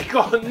the hell they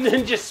call it,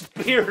 ninja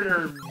spirit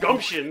or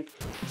gumption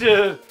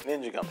to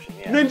Ninja gumption,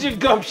 yeah. Ninja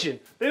gumption.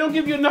 They don't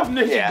give you enough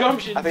ninja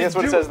gumption. I think that's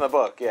what it says in the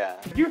book. Yeah.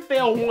 If you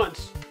fail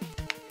once,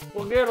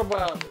 forget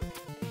about it.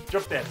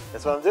 Jump that.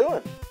 That's what I'm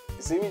doing.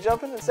 You see me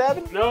jumping and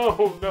stabbing?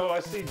 No, I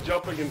see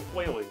jumping and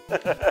flailing.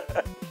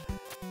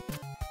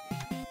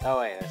 Oh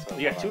wait, that's what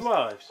You got 2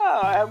 lives. Oh,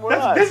 I have more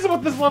lives. This is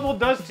what this level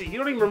does to you. You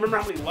don't even remember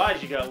how many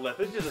lives you got left.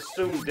 It's just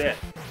assumed death.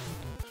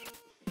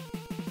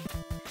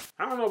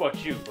 I don't know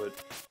about you, but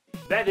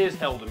that is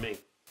hell to me.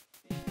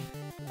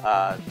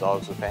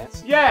 Dogs with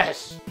pants?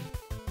 Yes!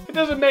 It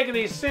doesn't make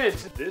any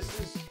sense. This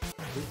is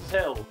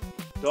hell.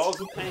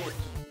 Dogs with pants.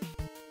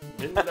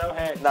 Men without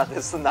hats. Not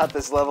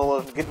this level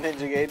of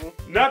Ninja Gaiden?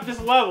 Not this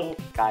level.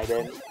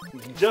 Gaiden.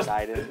 Just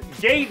Gaiden.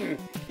 Gaiden.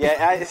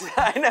 Yeah,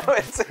 I know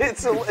it's a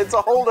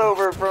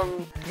holdover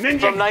from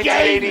Ninja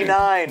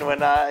 1989 Gaiden. when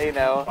you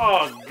know.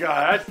 Oh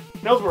god,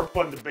 those were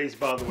fun debates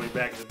by the way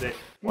back in the day.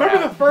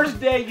 Remember the first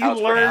day you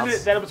learned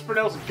that it was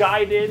pronounced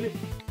Gaiden, and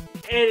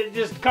it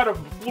just kind of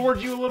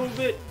floored you a little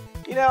bit?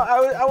 You know,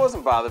 I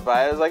wasn't bothered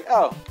by it. I was like,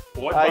 oh,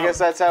 I guess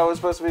that's how it was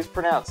supposed to be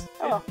pronounced.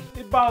 Oh.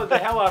 It bothered the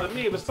hell out of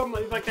me. It was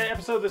something like that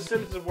episode of The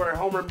Simpsons where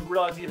Homer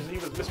realized he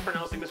was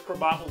mispronouncing Miss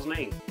Krabappel's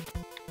name.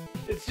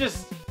 It's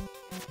just,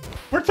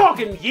 we're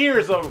talking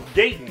years of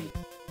Gaiden.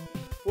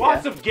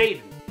 Lots of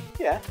Gaiden.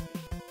 Yeah.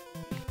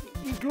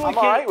 Really I'm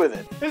alright with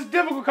it. It's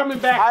difficult coming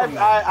back from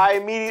that. I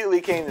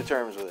immediately came to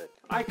terms with it.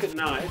 I could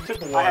not. It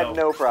took a while. I had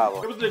no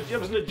problem. It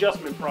was an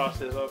adjustment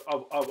process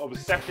of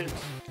acceptance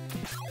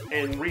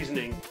and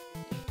reasoning.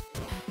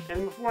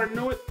 And before I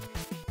knew it,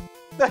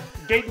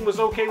 Gaten was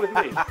okay with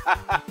me.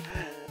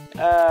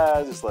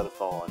 Just let it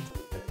fall into the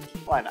pit.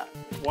 Why not?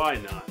 Why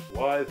not?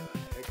 Why the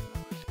heck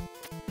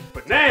not?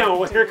 But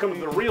now, here comes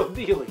the real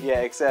deal.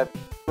 Yeah, except,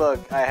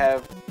 look, I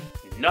have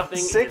nothing.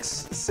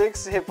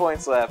 Six hit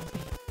points left,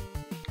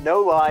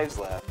 no lives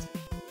left,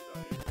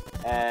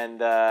 and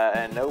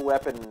no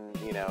weapon,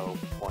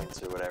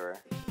 points or whatever.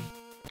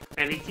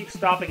 And he keeps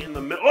stopping in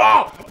the middle.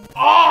 Oh!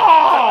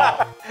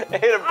 Oh!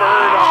 Hit a bird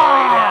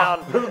all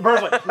the way down. The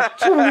bird's like,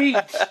 sweet.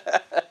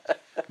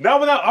 Now,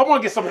 I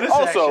want to get some of this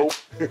action.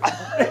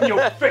 In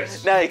your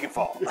face. Now you can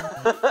fall.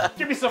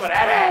 Give me some of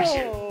that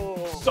action,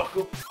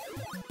 sucker.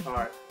 All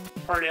right,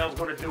 Pernell's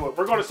going to do it.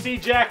 We're going to see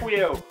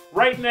Jacquio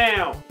right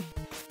now,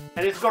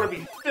 and it's going to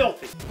be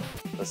filthy.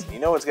 Listen, you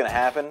know what's going to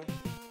happen?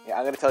 Yeah,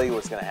 I'm going to tell you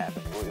what's going to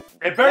happen.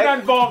 It better not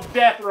involve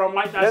death, or I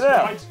might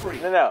not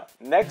scream. No.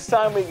 Next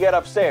time we get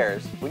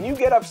upstairs, when you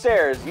get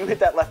upstairs, you hit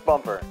that left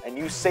bumper, and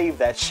you save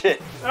that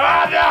shit.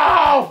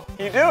 Oh,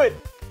 no! You do it.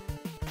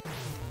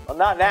 Well,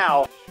 not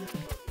now.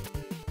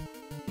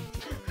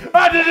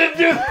 I didn't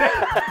do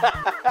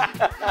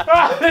that!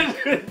 I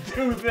didn't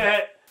do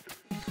that!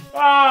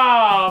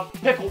 Ah,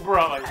 pickle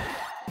brother.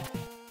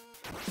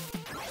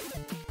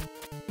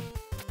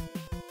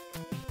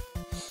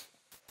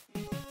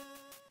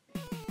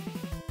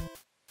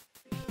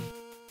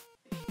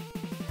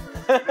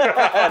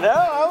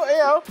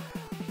 No,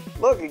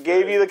 look, it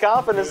gave you the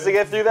confidence to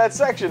get through that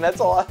section. That's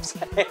all I'm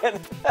saying.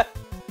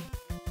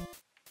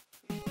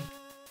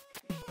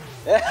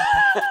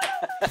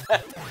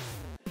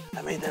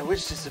 I made that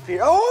witch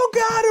disappear. Oh,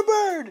 God, a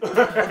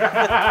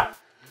bird!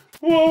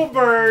 Whoa,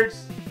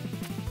 birds!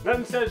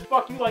 Nothing says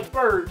fuck you like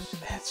birds.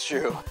 That's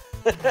true.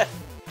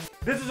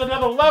 This is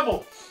another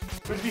level.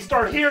 Because we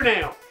start here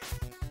now.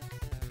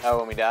 Oh,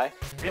 when we die?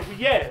 If we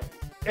get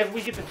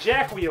the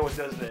Jacquio, it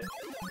does that.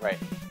 Right.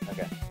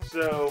 Okay.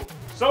 So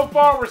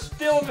far we're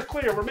still in the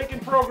clear. We're making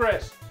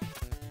progress.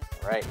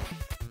 Right.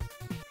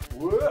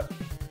 What?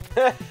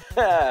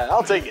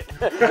 I'll take it.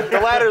 The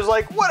ladder's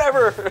like,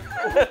 whatever.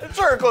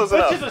 Sure, close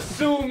enough. Let's just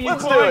assume you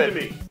climbed to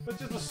me. Let's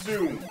just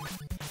assume.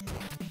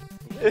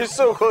 It's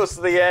so close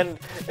to the end,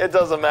 it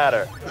doesn't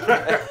matter.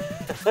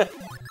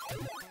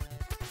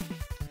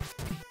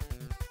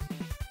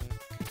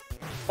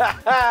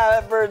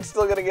 That bird's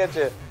still gonna get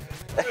you.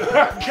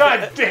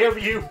 God damn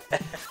you!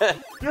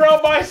 You're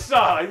on my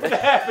side. What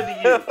happened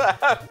to you?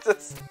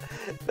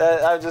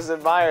 I've just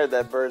admired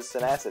that bird's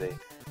tenacity.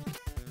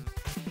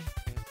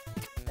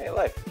 Hey,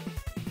 life.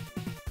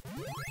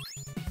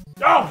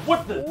 Oh,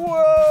 what the?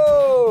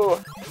 Whoa!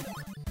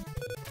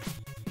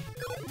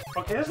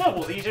 Okay, this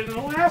level's easier than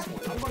the last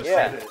one. I'm gonna say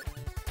that.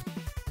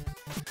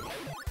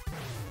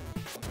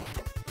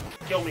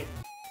 Kill me.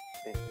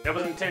 That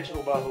was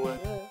intentional, by the way.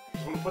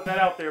 Just want to put that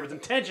out there. It was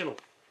intentional.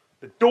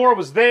 The door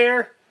was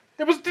there.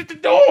 It was the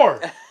door.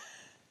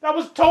 That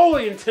was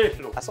totally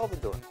intentional. I saw the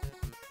door.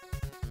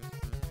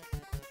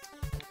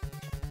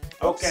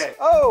 Okay. Oops.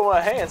 Oh,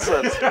 my hand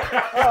slipped.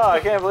 Oh, I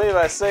can't believe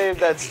I saved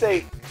that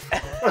state.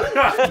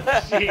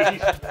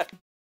 Jeez.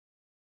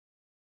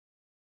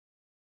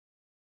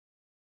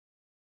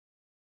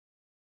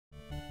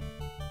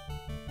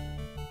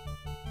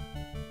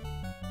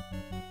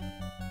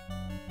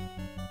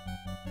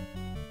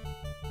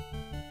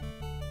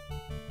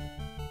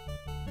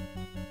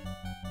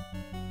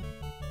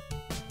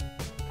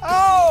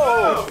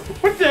 Oh!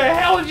 What the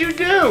hell did you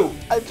do?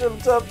 I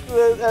jumped up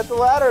at the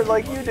ladder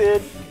like you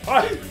did.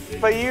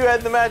 But you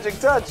had the magic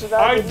touch, and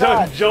I did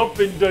done not. jump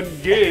and done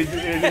gid,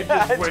 and it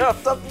just I went.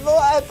 jumped up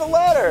at the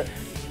ladder.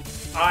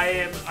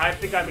 I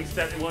think I'm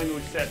willing to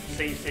accept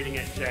save stating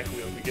at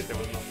Jacquio to get there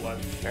with enough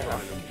lives. Fair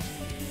enough.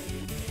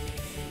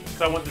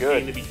 So I want this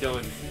game to be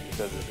done.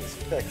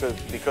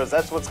 Because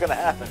that's what's going to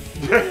happen.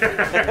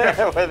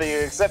 Whether you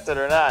accept it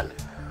or not.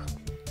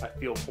 I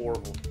feel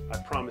horrible. I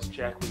promised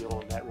Jacquio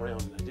on that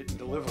round and I didn't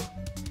deliver.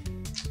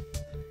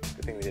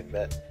 Good thing we didn't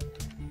bet.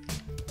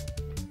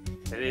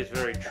 That is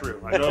very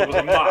true. I know it was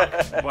a mock,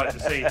 but at the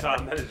same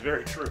time, that is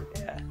very true.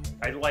 Yeah.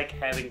 I like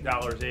having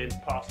dollars in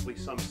possibly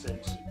some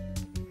sense.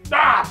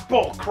 Ah,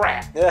 bull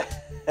crap! Yeah.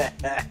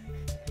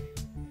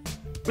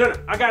 No,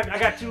 I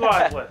got 2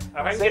 lives left.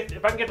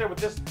 If I can get there with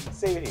this,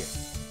 save it here.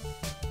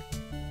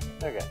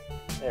 Okay,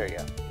 there we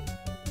go.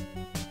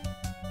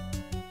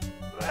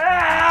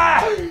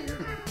 Ah!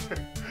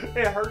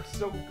 It hurts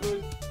so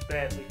good,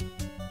 badly.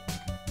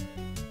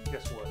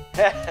 Guess what?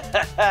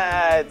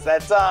 It's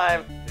that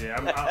time. Yeah,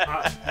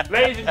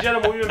 ladies and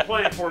gentlemen, we've been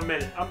playing for a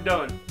minute. I'm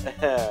done.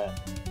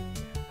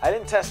 I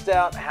didn't test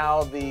out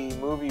how the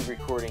movie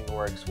recording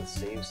works with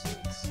save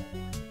states.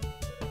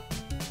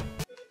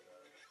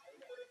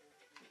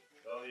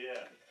 Oh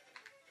yeah.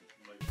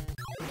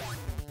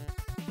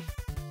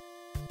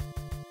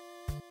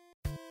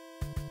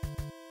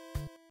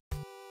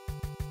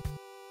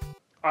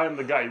 I'm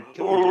the guy who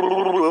killed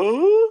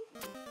you.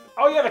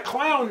 Oh yeah, the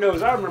clown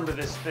knows. I remember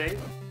this thing.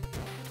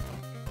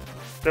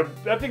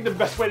 I think the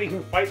best way to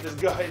even fight this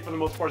guy, for the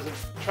most part, is to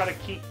try to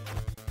keep...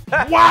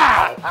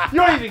 Wow! You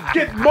don't even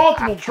get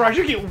multiple tries,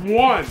 you get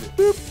one!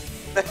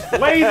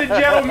 Ladies and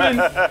gentlemen,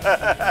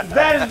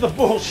 that is the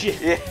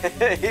bullshit.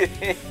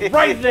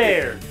 Right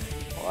there.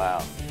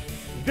 Wow.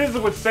 This is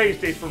what save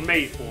states were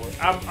made for.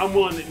 I'm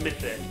willing to admit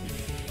that.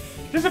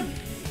 This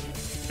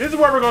is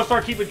where we're going to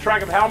start keeping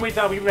track of how many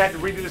times we've had to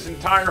redo this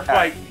entire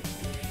fight.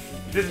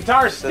 This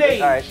entire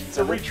stage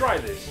to retry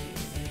this.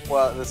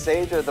 Well, the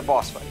stage or the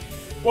boss fight?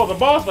 Well, the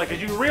boss fight,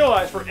 because you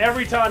realize for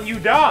every time you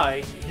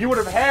die, you would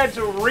have had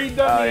to have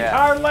redone the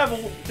entire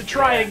level to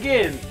try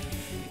again.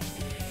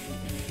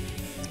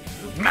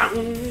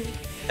 Mountain.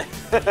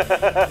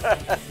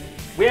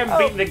 We haven't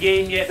beaten the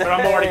game yet, but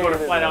I'm already going to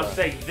flat out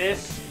say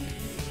this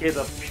is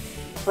a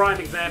prime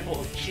example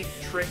of cheap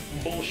trick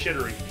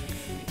bullshittery.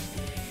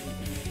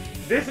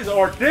 This is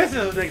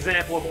an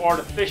example of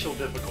artificial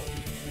difficulty,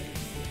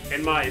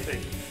 in my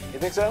opinion. You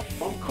think so?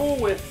 I'm cool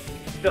with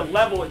the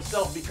level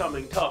itself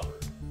becoming tougher.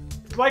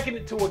 Liken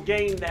it to a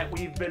game that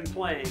we've been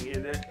playing,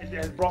 and it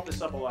has brought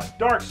this up a lot.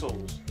 Dark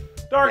Souls.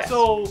 Dark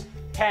Souls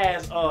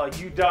has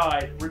you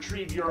died,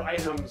 retrieve your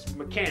items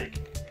mechanic.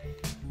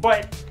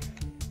 But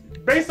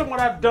based on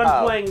what I've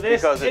done playing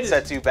this, because it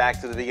sets you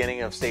back to the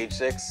beginning of stage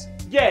 6.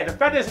 Yeah, the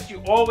fact that it sets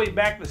you all the way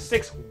back to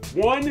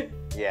 6-1.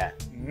 Yeah.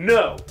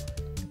 No.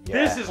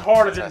 Yeah, this is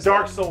harder than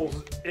Dark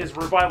Souls is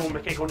revival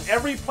mechanic. On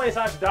every place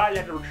I've died, I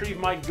had to retrieve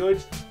my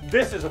goods.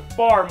 This is a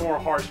far more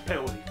harsh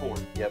penalty for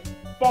it. Yep.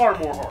 Far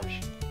more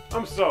harsh.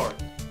 I'm sorry.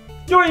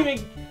 You don't even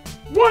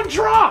one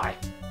try,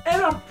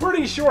 and I'm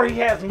pretty sure he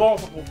has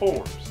multiple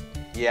forms.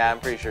 Yeah, I'm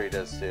pretty sure he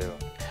does too.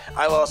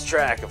 I lost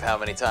track of how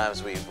many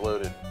times we've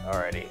loaded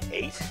already.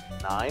 8?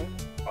 9?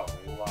 A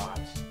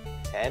lot.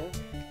 10?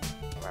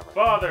 Remember.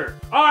 Father,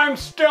 I'm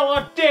still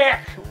a dick,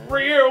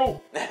 Ryu.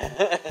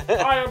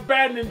 I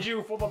abandoned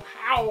you for the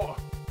power.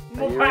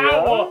 The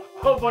power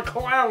of the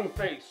clown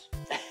face.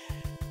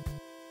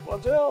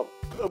 Watch out.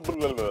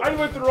 I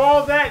went through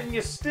all that and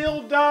you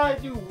still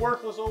died, you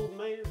worthless old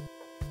man.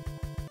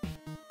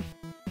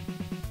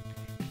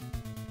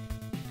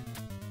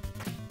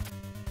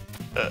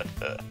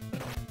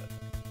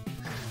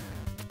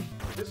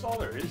 Is this all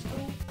there is to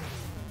him?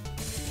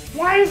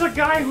 Why is a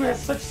guy who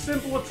has such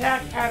simple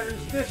attack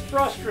patterns this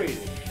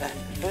frustrated?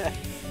 It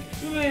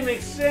doesn't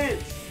make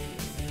sense.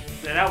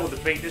 And I will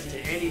debate this to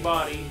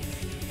anybody,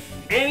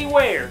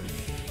 anywhere.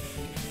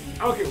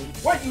 I don't care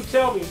what you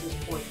tell me at this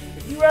point.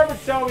 If you ever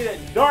tell me that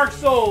Dark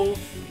Souls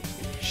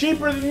is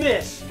cheaper than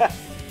this,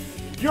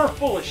 you're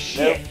full of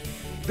shit. Nope.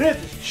 This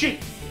is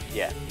cheap.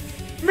 Yeah.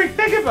 I mean,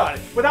 think about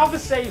it. Without the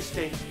save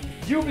state,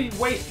 you'll be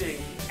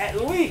wasting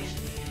at least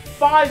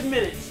 5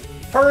 minutes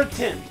per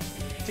attempt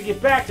to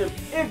get back to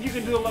him if you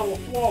can do the level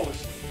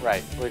flawlessly.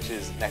 Right, which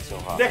is next to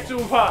impossible. Next to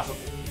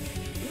impossible.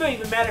 It doesn't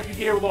even matter if you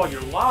get here with all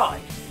your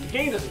lives. The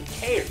game doesn't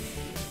care.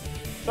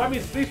 So I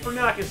mean, at least for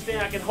now, I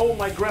can hold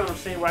my ground. I'm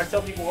saying what I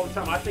tell people all the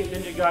time. I think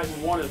Ninja Gaiden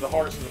 1 is the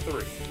hardest of the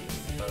 3.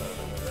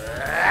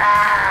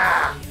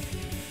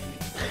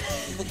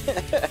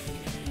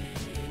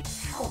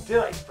 How did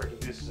I freaking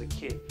do this as a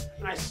kid?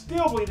 And I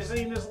still believe this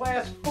ain't even his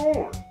last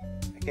form.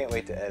 I can't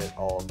wait to edit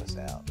all of this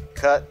out.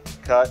 Cut.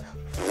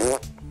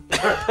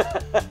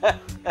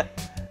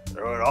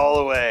 Throw it all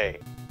away.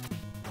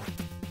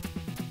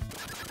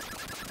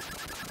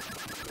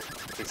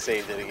 He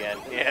saved it again.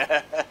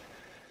 Yeah.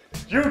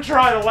 You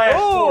try the last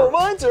form.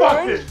 My turn.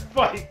 Fuck this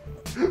fight.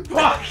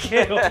 Fuck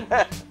him.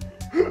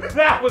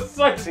 That was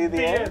such See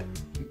the end?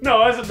 No,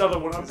 that's another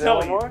one. I'm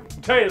telling you. More?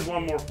 I'm telling you there's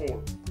one more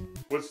form.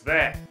 What's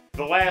that?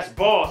 The last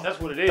boss. That's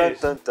what it is.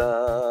 Dun, dun,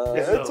 dun.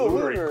 It's a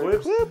lunar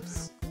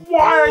eclipse.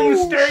 Why are you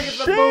staring at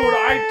the moon?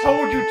 I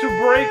told you to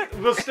break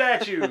the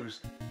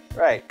statues.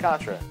 Right,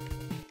 Contra.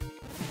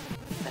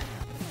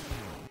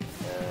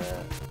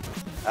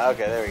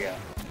 Okay, there we go.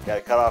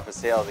 Gotta cut off his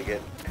tail to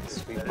get the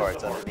sweet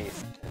parts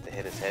underneath. Have to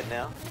hit his head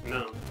now?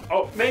 No.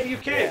 Oh, maybe you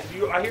can.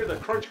 Yeah. I hear the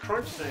crunch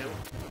sound.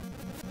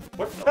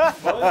 What the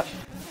fudge?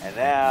 And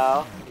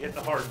now... You hit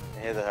the heart.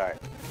 Hit the heart.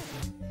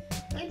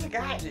 Ninja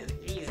Gaiden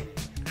is easy.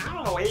 I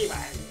don't know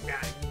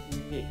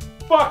anybody.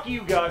 Fuck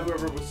you, guy,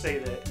 whoever would say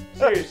that.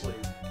 Seriously.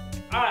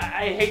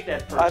 I hate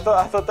that person. I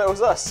thought that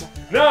was us.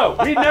 No,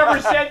 we never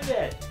said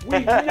that. We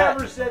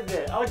never said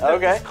that. I like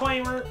that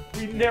disclaimer.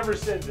 We never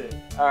said that.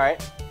 All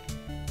right.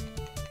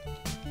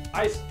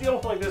 I still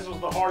feel like this was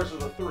the hardest of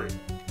the 3.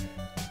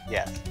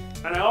 Yes.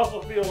 And I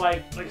also feel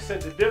like I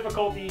said, the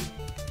difficulty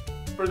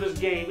for this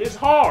game is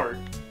hard,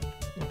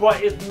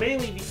 but it's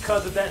mainly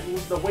because of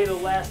the way the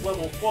last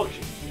level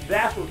functions.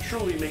 That's what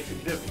truly makes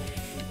it difficult.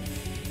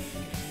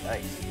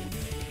 Nice.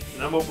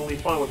 And I'm openly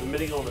fine with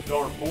admitting on the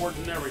darn boards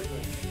and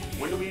everything.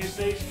 When do we use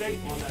save state?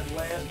 On that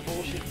last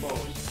bullshit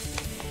boss.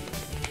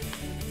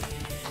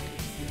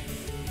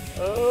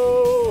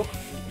 Oh.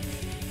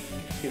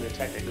 See the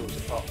attack that goes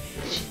up.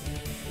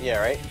 Yeah,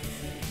 right?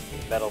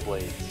 Metal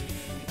blades.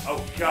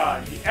 Oh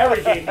god,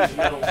 every game needs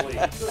metal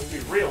blades. Let's be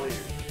real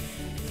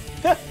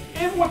here.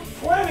 And what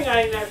planning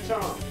I ain't that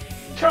time?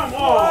 Come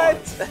on!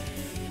 What?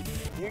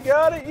 You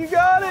got it, you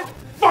got it!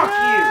 Fuck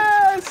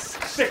yes!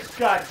 you! 6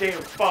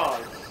 goddamn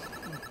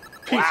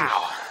 5. Piece of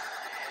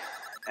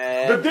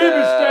And, the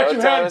demon statue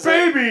had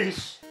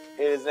babies!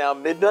 It is now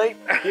midnight.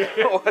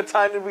 What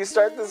time did we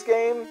start this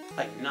game?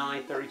 Like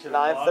 9:30 to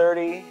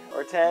 9:30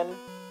 or 10.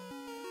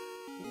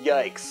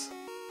 Yikes.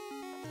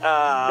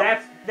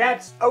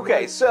 That's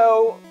okay.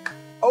 So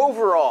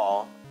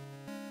overall,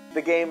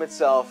 the game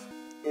itself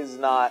is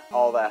not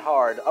all that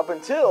hard up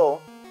until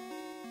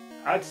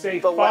I'd say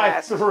the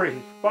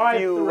 5-3. 5-3.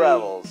 few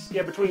levels.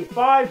 Yeah, between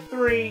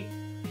 5-3,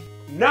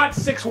 not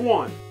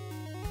 6-1.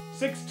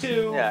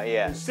 6-2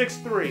 and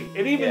 6-3.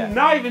 And even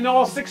not even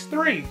all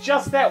 6-3,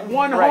 just that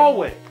one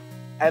hallway.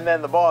 And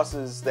then the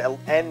bosses, the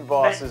end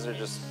bosses are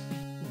just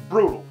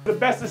brutal. The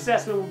best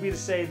assessment would be to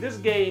say this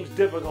game's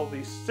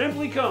difficulty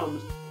simply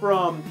comes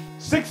from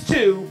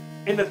 6-2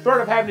 and the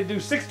threat of having to do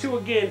 6-2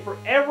 again for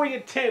every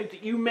attempt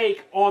you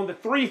make on the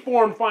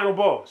 3-form final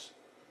boss.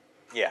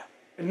 Yeah.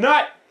 And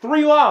not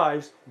 3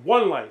 lives,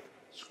 1 life.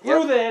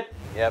 Screw that.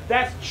 Yep.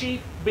 That's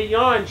cheap,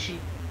 beyond cheap.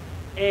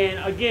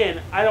 And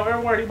again, I don't ever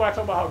want anybody to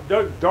talk about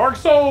how Dark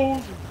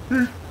Souls,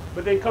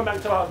 but then come back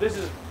and talk about this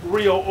is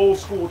real old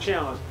school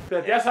challenge.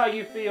 If that's how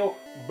you feel,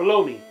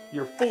 blow me.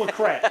 You're full of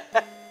crap.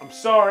 I'm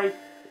sorry.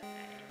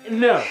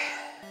 No.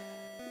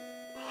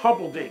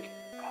 Humbledick.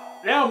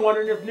 Now I'm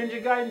wondering if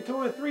Ninja Gaiden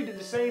 2 and 3 did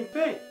the same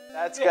thing.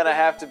 That's gonna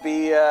have to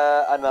be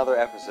another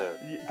episode.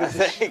 I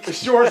think.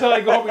 Sure as hell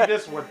ain't gonna be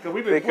this one because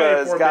we've been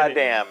playing for a minute.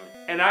 Goddamn.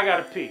 And I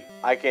gotta pee.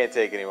 I can't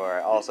take anymore.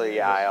 Also,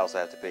 I also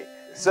have to pee.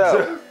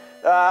 So,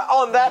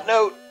 on that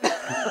note,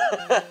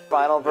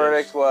 final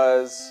verdict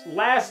was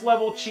last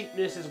level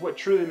cheapness is what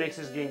truly makes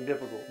this game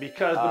difficult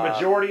because the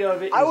majority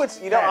of it. I would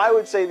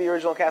say the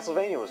original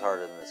Castlevania was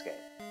harder than this game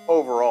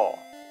overall.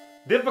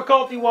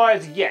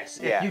 Difficulty-wise, yes.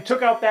 If you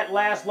took out that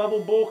last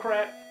level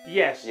bullcrap,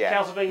 yes.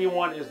 Castlevania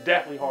 1 is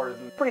definitely harder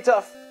than. Pretty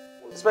tough,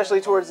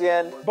 especially towards the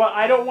end. But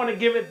I don't want to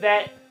give it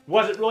that.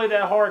 Wasn't really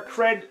that hard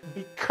cred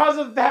because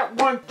of that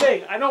one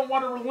thing. I don't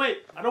want to relent.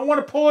 I don't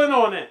want to pull in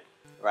on it.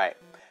 Right.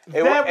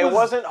 It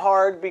wasn't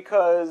hard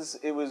because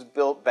it was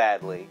built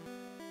badly.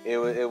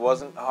 It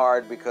wasn't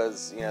hard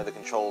because the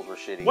controls were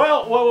shitty.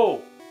 Well,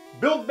 whoa.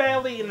 Built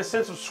badly in the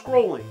sense of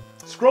scrolling.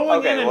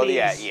 Scrolling enemies. Well,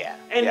 yeah.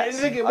 And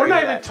again, we're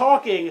not even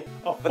talking a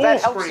full screen. But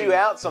that helps you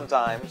out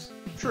sometimes.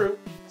 True.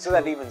 So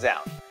that evens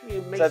out. So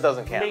that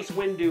doesn't count. Mace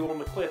Windu on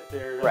the cliff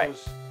there.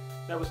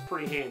 That was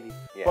pretty handy.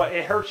 Yeah. But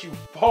it hurts you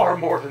far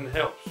more than it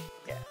helps.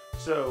 Yeah.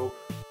 So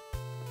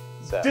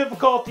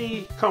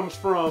difficulty comes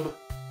from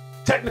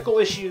technical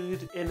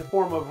issues in the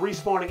form of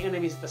respawning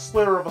enemies at the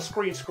slither of a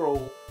screen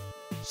scroll.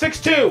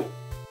 6-2!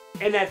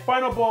 And that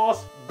final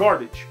boss,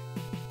 garbage.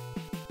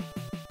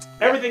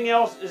 Everything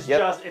else is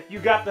just, if you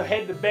got the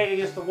head to bang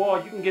against the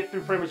wall, you can get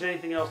through pretty much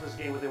anything else in this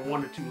game within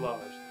 1 to 2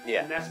 lives.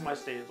 Yeah. And that's my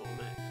stance on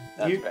that.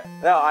 That's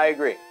bad. No, I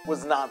agree. It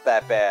was not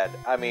that bad.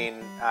 I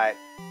mean,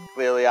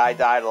 clearly I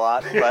died a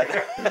lot, but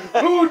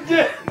who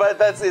did? But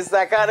it's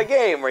that kind of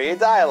game where you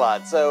die a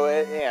lot, so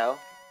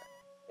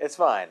it's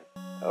fine.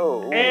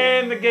 Oh.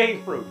 And the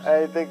game froze.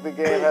 I think the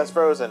game has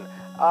frozen.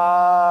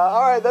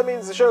 All right, that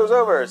means the show's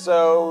over.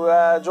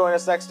 So join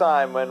us next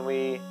time when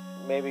we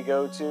maybe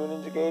go to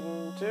Ninja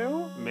Gaiden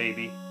 2?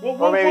 Maybe.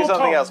 Or maybe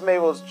something else. Maybe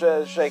we'll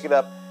just shake it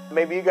up.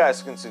 Maybe you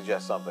guys can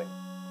suggest something.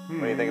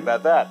 What do you think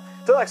about that?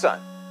 Till next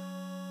time.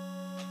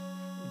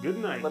 Good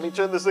night. Let me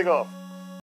turn this thing off.